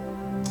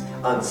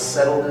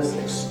 unsettledness,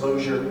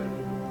 exposure.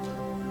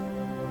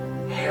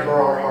 Hammer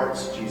our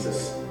hearts,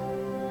 Jesus.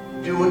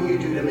 Do what you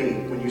do to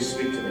me when you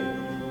speak to me.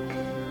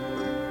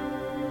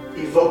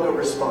 Evoke a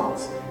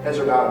response. Heads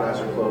are bowed and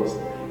eyes are closed.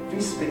 If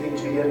he's speaking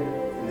to you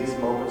in these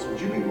moments, would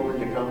you be willing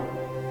to come?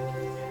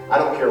 I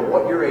don't care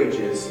what your age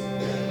is. I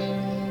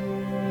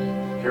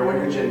don't care what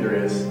your gender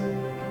is.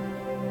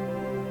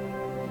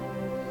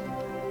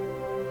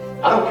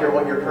 I don't care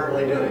what you're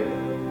currently doing.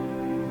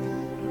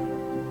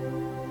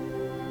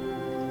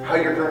 How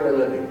you're currently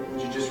living.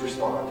 Would you just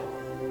respond?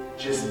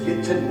 Just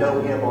get to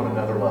know him on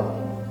another level.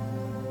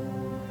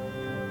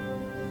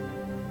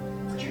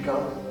 Would you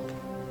come?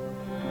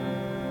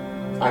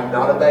 I'm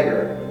not a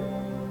beggar.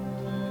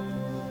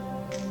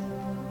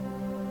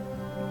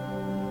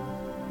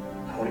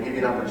 I want to give you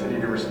an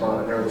opportunity to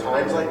respond. And there are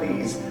times like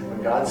these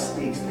when God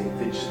speaks,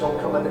 they just don't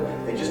come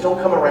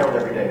around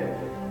every day.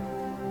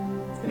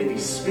 And if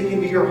he's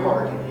speaking to your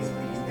heart,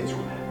 and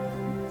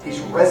He's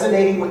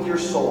resonating with your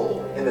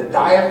soul in the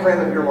diaphragm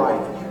of your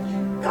life.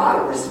 You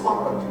gotta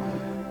respond.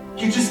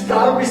 You just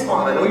gotta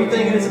respond. I know you're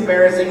thinking it's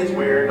embarrassing, it's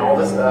weird, and all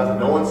this stuff,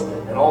 and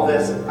all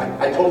this.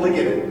 I totally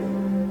get it.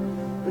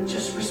 But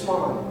just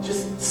respond.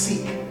 Just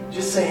seek.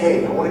 Just say,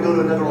 hey, I want to go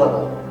to another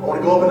level. I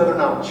want to go up another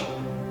notch.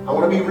 I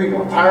want to be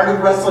real. I'm tired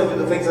of wrestling through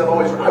the things I've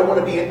always heard. I want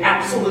to be an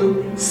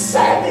absolute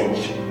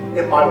savage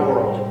in my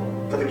world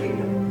for the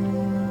kingdom.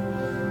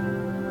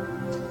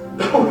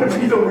 I want to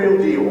be the real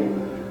deal.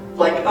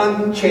 Like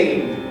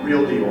unchained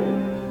real deal.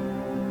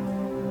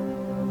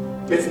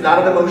 It's not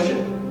an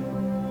emotion.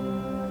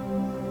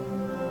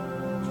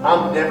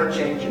 I'm never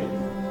changing.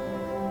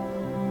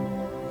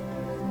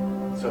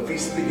 So if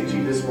he's speaking to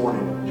you this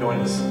morning, join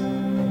us.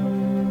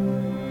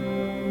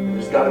 And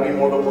there's got to be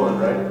more than one,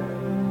 right?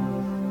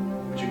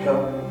 Would you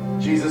come?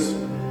 Jesus,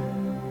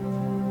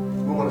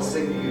 we want to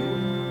sing to you.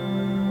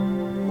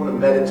 We want to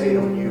meditate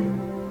on you.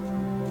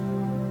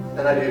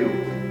 And I do.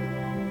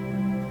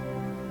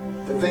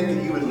 To think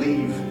that you would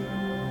leave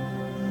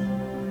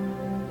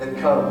and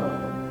come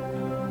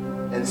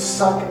and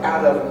suck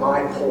out of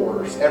my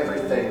pores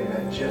everything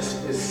that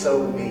just is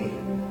so me.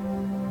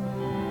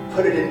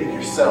 Put it into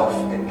yourself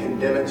and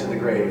condemn it to the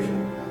grave.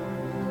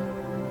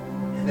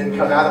 And then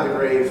come out of the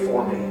grave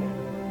for me.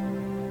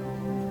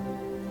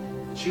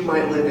 That you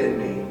might live in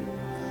me.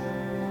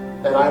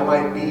 That I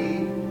might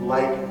be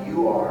like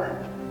you are.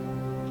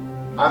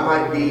 I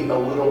might be a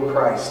little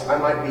Christ. I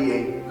might be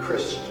a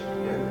Christian.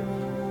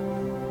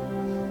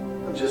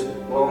 I'm just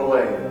blown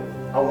away.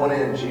 I want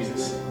in,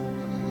 Jesus.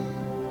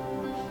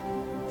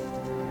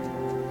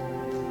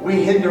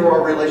 We hinder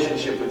our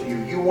relationship with you.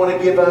 You want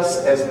to give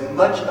us as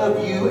much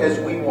of you as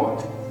we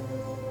want.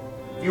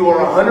 You are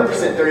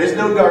 100%. There is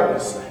no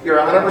darkness. You're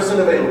 100%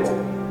 available.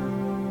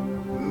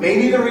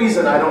 Maybe the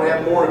reason I don't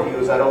have more of you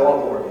is I don't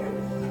want more of you.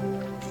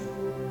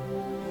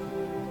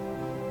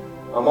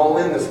 I'm all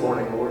in this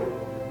morning, Lord.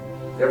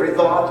 Every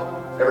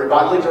thought, every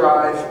bodily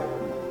drive,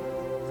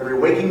 every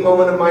waking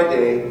moment of my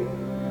day,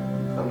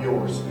 I'm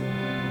yours.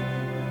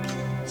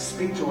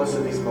 Speak to us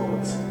in these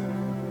moments.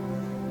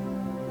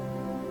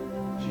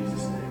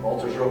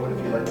 Altars are open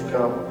if you'd like to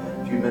come.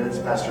 A few minutes,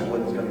 Pastor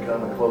Glenn's going to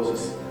come and close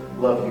us.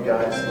 Love you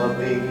guys. Love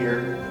being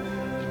here.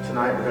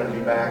 Tonight we're going to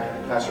be back.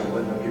 Pastor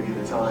Glenn will give you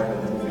the time,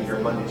 and then we'll be here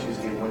Monday,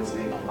 Tuesday, and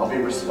Wednesday. I'll be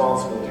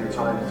responsible with your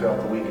time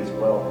throughout the week as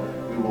well.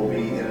 We will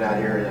be in and out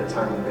here in a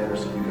timely manner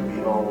so you can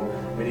be home.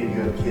 Many of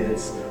you have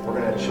kids. We're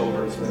going to have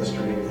children's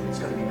ministry. It's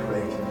going to be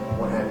great. I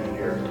want to have you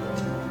here.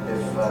 If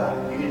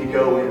you need to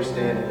go, we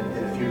understand.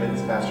 In a few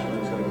minutes, Pastor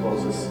Glenn's going to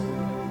close us.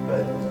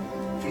 But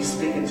if he's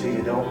speaking to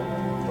you, don't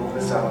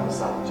miss out on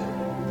this opportunity.